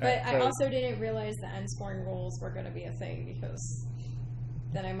 But Alright, I so- also didn't realize the end scoring rules were going to be a thing because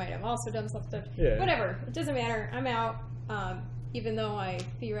then I might have also done stuff. Yeah. Whatever. It doesn't matter. I'm out. Even though I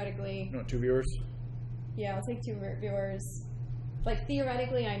theoretically... You want 2 viewers? Yeah, I'll take 2 viewers. Like,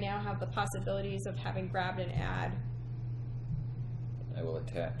 theoretically, I now have the possibilities of having grabbed an ad I will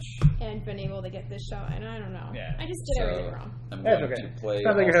attach. and been able to get this show, and I don't know. Yeah. I just did everything wrong. I'm That's going okay. to play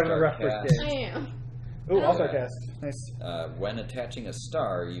Sounds like you're having a All-Star rough first Cast. game. I am. Ooh, Oh. also cast. Nice. When attaching a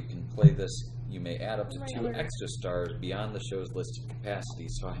star, you can play this. You may add up to Right, 2 other- extra stars beyond the show's listed capacity.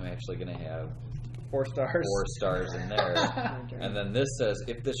 So I'm actually going to have 4 stars. 4 stars in there. And then this says,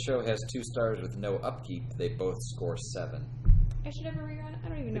 if this show has 2 stars with no upkeep, they both score 7. I should have a rerun. I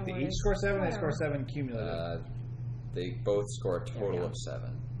don't even know Did what they it each is. score 7? They Whatever. score 7 cumulative. They both score a we total go. of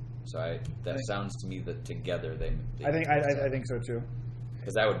 7. So that think- sounds to me that together they I think so too.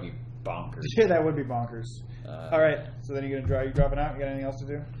 because that would be bonkers. Yeah, that would be bonkers. All right, so then you're gonna draw. You dropping out? You got anything else to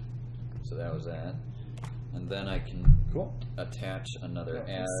do? So that was that. And then I can Cool. attach another I'm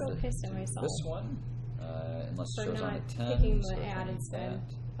ad so pissed at to myself this one. Unless it for shows on not a 10. picking so the I ad can instead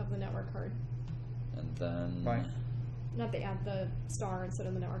use of the network card. that. And then Fine. Not the ad, the star instead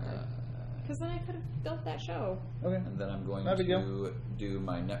of the network card. Because then I could have built that show. Okay. and then I'm going Not a big to do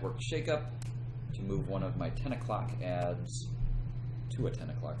my network shakeup to move one of my 10 o'clock ads to a 10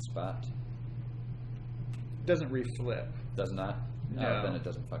 o'clock spot. Doesn't reflip. Does not? No. Then it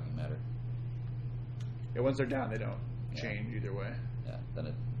doesn't fucking matter. Yeah, once they're down, they don't change either way. Yeah, then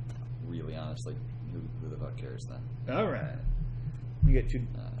it really honestly, who the fuck cares then? All right. You get $2.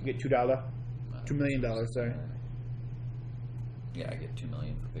 $2 million. Sorry. Yeah, I get $2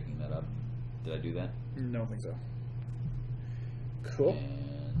 million for picking that up. Did I do that? No, I don't think so. Cool.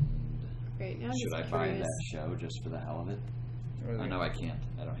 And Great. Now I'm should I just buy curious. that show just for the hell of it? Oh, no, I can't.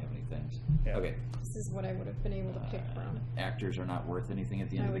 I don't have any things. Yeah. Okay. This is what I would have been able to pick from. Actors are not worth anything at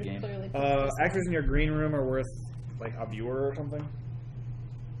the end I of the would have game. clearly picked this Actors one. in your green room are worth like a viewer or something.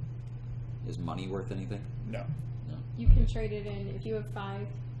 Is money worth anything? No. No. You can trade it in if you have 5.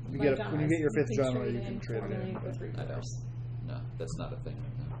 You by get when you genres, get your 5th can genre, trade you can trade 4 it in. million for 3 I don't. viewers. No, that's not a thing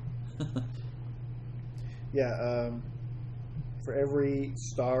right now. Yeah. For every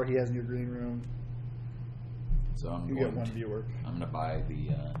star he has in your green room, So I'm you going get 1 to, viewer. I'm going to buy the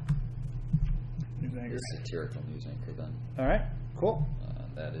News anchor. satirical news anchor then. All right. Cool.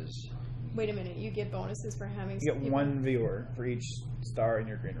 That is Wait a minute. You get bonuses for having. You get people- 1 viewer for each star in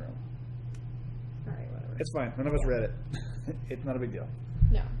your green room. All right, whatever. It's fine. None of us read it. It's not a big deal.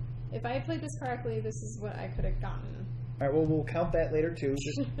 No. If I had played this correctly, this is what I could have gotten. All right. Well, we'll count that later too.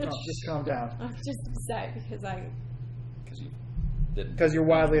 Just calm down. I'm just upset because because you didn't. Because you're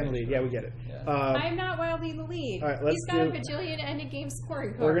wildly in the lead. Yeah, we get it. Yeah. I'm not wildly in the lead. all right, let's He's got a do- bajillion ending game scoring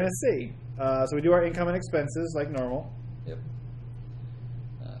cards. We're gonna see. So we do our income and expenses like normal. Yep.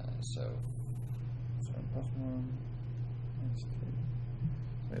 So 7 plus 1. Minus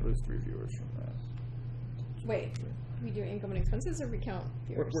 3. I lose 3 viewers from that. Wait, we do income and expenses, or we count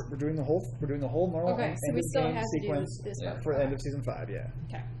viewers? We're doing the whole. We're doing the whole normal. Okay, end so we of still game have to do sequence this Yeah. part. for the end of season 5. Yeah.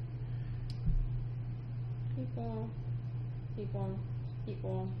 Okay.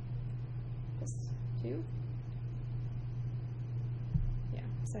 Equal. Plus 2. Yeah,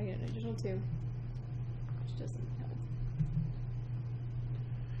 so I get an additional 2, which doesn't help.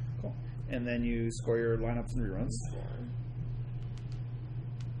 Cool. And then you score your lineups and reruns. That's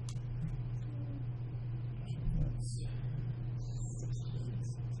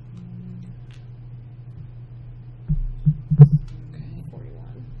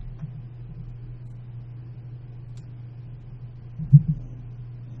 41.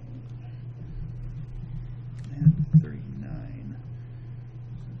 and 39.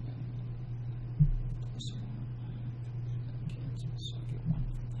 plus 1. Cancel, so I get 1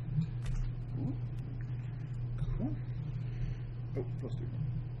 from that. Cool. Oh, plus 2.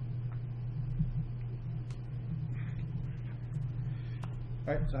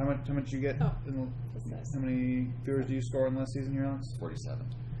 All right. So how much you get? Oh. In What's this? how many viewers do you score in last season, your Alex? 47.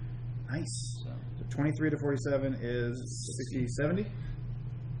 Nice. So So 23 to 47 is 60, 70.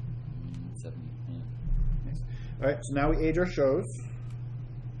 70. Yeah. Nice. All right. So now we age our shows.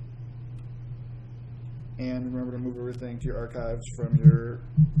 And remember to move everything to your archives from your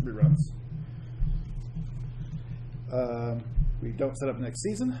reruns. We don't set up next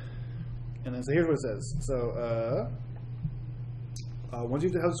season. And then, so here's what it says. So, once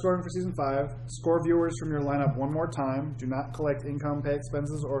you've held scoring for season 5, score viewers from your lineup 1 more time. Do not collect income, pay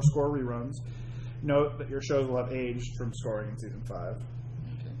expenses, or score reruns. Note that your shows will have aged from scoring in season 5.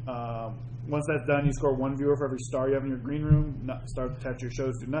 Okay. Once that's done, you score 1 viewer for every star you have in your green room. Start attach your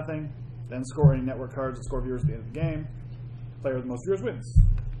shows do nothing. Then score any network cards that score viewers at the end of the game. Player with the most viewers wins.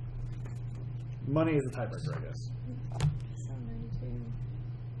 Money is the tiebreaker, I guess. 92.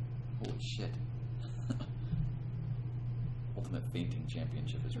 Holy shit. Ultimate Fainting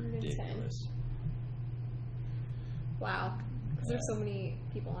Championship is 110. ridiculous. Wow. Because there's so many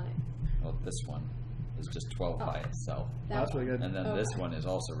people on it. Well, this one is just 12 by itself. That's really good. And then this one is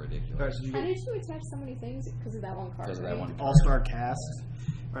also ridiculous. All right, so you How get did you attach so many things? Because of that one card, Because of right? that one. All-Star Cast.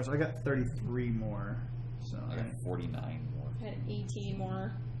 All right, so I got 33 more. So I got 49 more. I had 18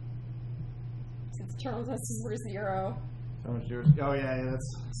 more. Since Charles S were 0. how much yours? Oh yeah,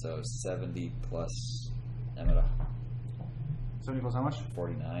 that's So 70 plus, I'm at 70 plus how much?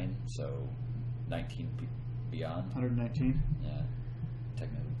 49, so 19 beyond. 119. Yeah,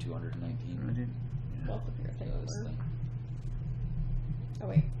 technically 219. 119. Both of your So things this over. thing. Oh,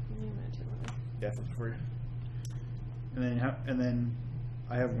 wait. I'm not too long. Yeah, flip it for you. And then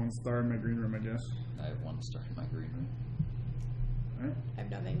I have 1 star in my green room, I guess. I have 1 star in my green room. All right. I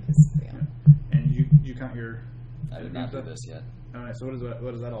have nothing because, yeah. And you count your. I did not do this yet. All right. So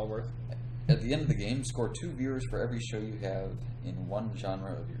what is that all worth? At the end of the game, score 2 viewers for every show you have in one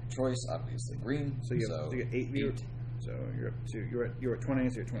genre of your choice. Obviously, green. So you get 8 viewers. So you're at 20.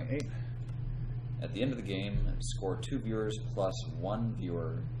 So you're 28. At the end of the game, score 2 viewers plus 1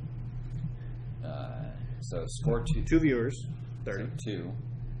 viewer. So score 2 viewers. 30. So 2,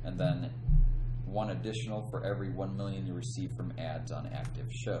 and then 1 additional for every 1 million you receive from ads on active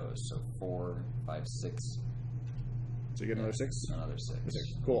shows. So 4, 5, 6. So you get another 6. Another 6.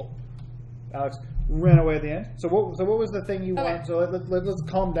 Cool. Alex ran away at the end. So what was the thing you Okay. want? So let's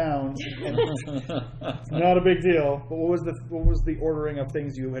calm down. Not a big deal. But what was the ordering of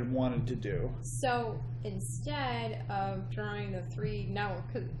things you had wanted to do? So instead of drawing the 3, no,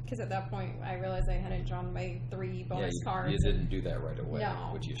 because at that point I realized I hadn't drawn my 3 bonus cards. You didn't do that right away, No,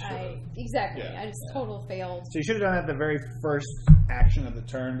 which you should have. Exactly. Yeah. I just total failed. So you should have done it at the very first action of the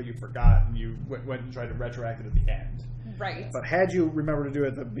turn, but you forgot and you went and tried to retroact it at the end. Right. But had you remembered to do it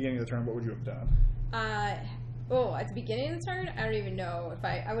at the beginning of the turn, what would you have done? At the beginning of the turn, I don't even know if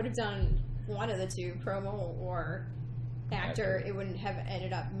I would have done one of the 2, promo or actor. It wouldn't have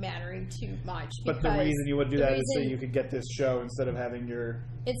ended up mattering too much. But the reason you would do that is so reason- you could get this show instead of having your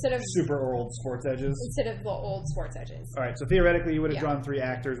instead of super old sports edges. instead of the old sports edges. All right, so theoretically you would have Yeah. drawn 3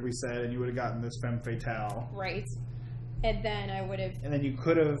 actors, we said, and you would have gotten this femme fatale. Right. And then I would have And then you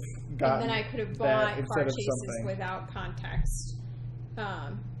could have gotten and then I could have that bought instead card of chases something. without context.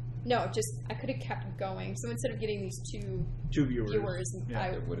 No, just I could have kept going. So instead of getting these 2 2 viewers. viewers, I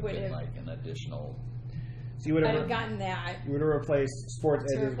It would have would been have like an additional. So you would I'd have have gotten that. you would have replaced sports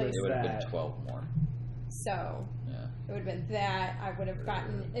To edges replace with It would have that. been 12 more. So Yeah. it would have been that. I would have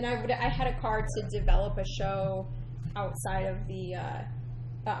gotten, and I had a card to develop a show outside of the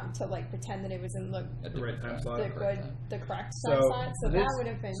to like pretend that it was in the At The right time slot. the correct good time. the correct So time slot. So for that this- would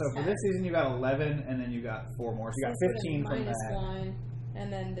have been So for 10. this season you got 11, and then you got 4 more. So you got This would have 15 been from minus that. 1,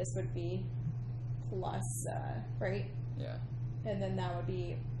 and then this would be plus right, Yeah. and then that would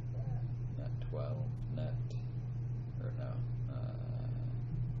be Net 12. Net. Or no.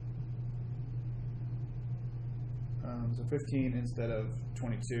 So 15 instead of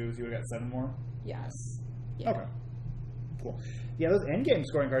 22. So you would have got 7 more. yes. Yeah. Okay. Cool. Yeah, those end game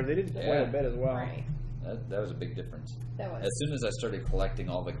scoring cards they did quite a Yeah. bit as well. Right. That was a big difference. That was As soon as I started collecting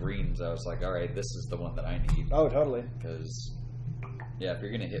all the greens, I was like, all right, this is the one that I need. Oh, totally. Because, yeah, if you're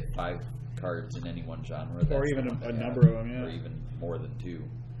going to hit 5 cards in any one genre, that's Or the even one a to number have. of them, yeah. Or even more than 2.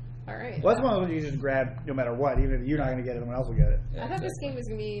 all right. Well, that's one of those you just grab no matter what. Even if you're not going to get it, someone else will get it. Yeah, I thought this exactly. game was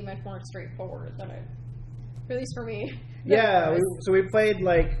going to be much more straightforward than it, at least for me. Yeah, Than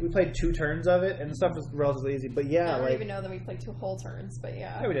we played 2 turns of it, and the stuff was relatively easy. But yeah, I don't like even know that we played 2 whole turns, but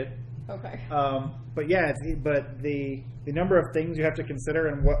yeah. yeah, we did. Okay. But yeah, but the number of things you have to consider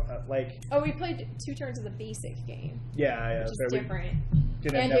and what Oh, we played 2 turns of the basic game, yeah, which is so we different.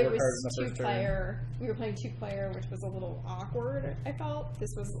 didn't have And it network was cards in the first turn. 2-player. We were playing 2-player, which was a little awkward, I felt.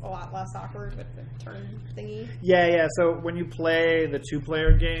 This was a lot less awkward with the turn thingy. Yeah. So when you play the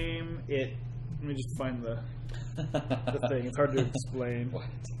 2-player game, let me just find the thing. It's hard to explain. What?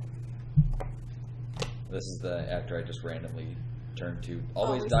 This is the actor I just randomly turned to.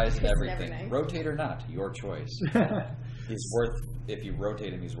 Always Always dies in hits in everything. everything. Rotate or not, your choice. He's worth, if you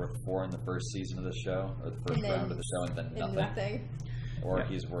rotate him, he's worth 4 in the first season of the show, or the first And then round of the show, and then And nothing. nothing. Or Yeah.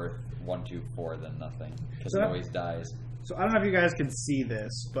 he's worth 1, 2, 4, then nothing. Because So he that- always dies. So I don't know if you guys can see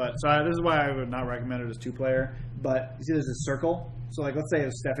this, but this is why I would not recommend it as 2-player. But you see, there's a circle. So like, let's say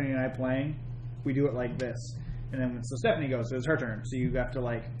it's Stephanie and I playing, we do it like this, and then so Stephanie goes, so it's her turn. So you have to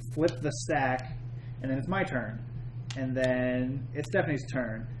like flip the stack, and then it's my turn, and then it's Stephanie's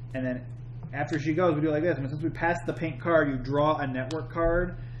turn, and then after she goes, we do it like this. And since we passed the pink card, you draw a network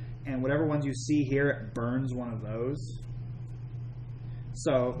card, and whatever ones you see here, it burns one of those.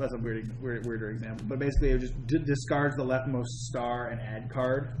 So that's a weirder example. But basically, it just discards the leftmost star and add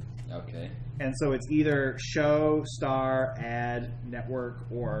card. Okay. And so it's either show, star, add, network,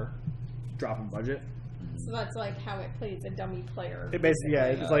 or drop in budget. So that's like how it plays a dummy player. It basically, yeah,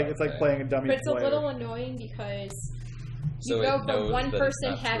 it's like playing a dummy But it's player. a little annoying because So you go it knows from one that person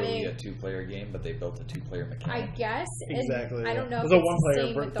it's not having really a two-player game, but they built a two-player I mechanic. guess. And Exactly, I don't know There's if a it's the one-player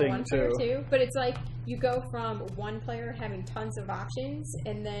same with the thing, one player too. too. But it's like you go from one player having tons of options,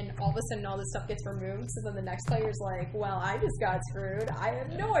 and then all of a sudden all this stuff gets removed. So then the next player's like, "Well, I just got screwed. I have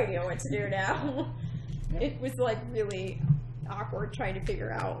no idea what to do now." It was like really awkward trying to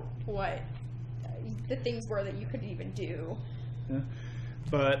figure out what the things were that you could even do. Yeah.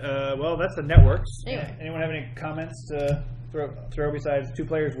 But well, that's the networks. Anyway. Anyone have any comments to throw besides two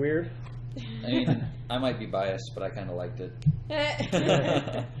players weird? I mean, I might be biased, but I kind of liked it.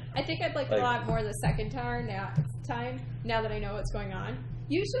 I think I'd like a lot more the second time now that I know what's going on.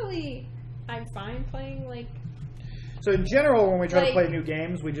 Usually, I'm fine playing like So in general, when we try to Like, play new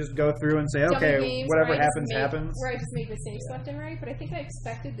games, we just go through and say, dummy okay, games whatever where I just happens, happens. Where I just make mistakes left and right. But I think I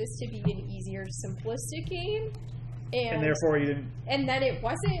expected this to be an easier, simplistic game, And therefore you didn't. and then it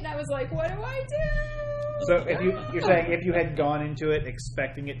wasn't. And I was like, what do I do? So if you're saying if you had gone into it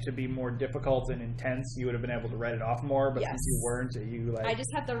expecting it to be more difficult and intense, you would have been able to write it off more. But Yes. since you weren't, you I just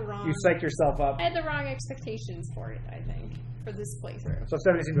had the wrong. you psyched yourself up. I had the wrong expectations for it. I think for this playthrough. So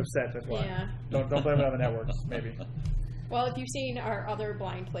 70 seems upset. That's why. Yeah. Don't blame it on the networks. Maybe. Well, if you've seen our other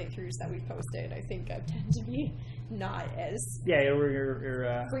blind playthroughs that we've posted, I think I tend to be not as Yeah,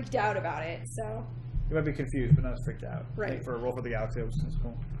 you're freaked out about it. So you might be confused, but not as freaked out. I Right. think for a Roll for the Galaxy, it was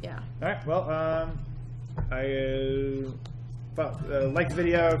cool. yeah. All right. Well, like the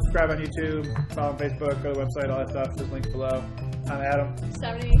video, subscribe on YouTube, follow on Facebook, go to the website, all that stuff. There's links below. I'm Adam,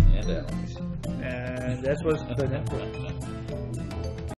 70. And Alex. and this was the network.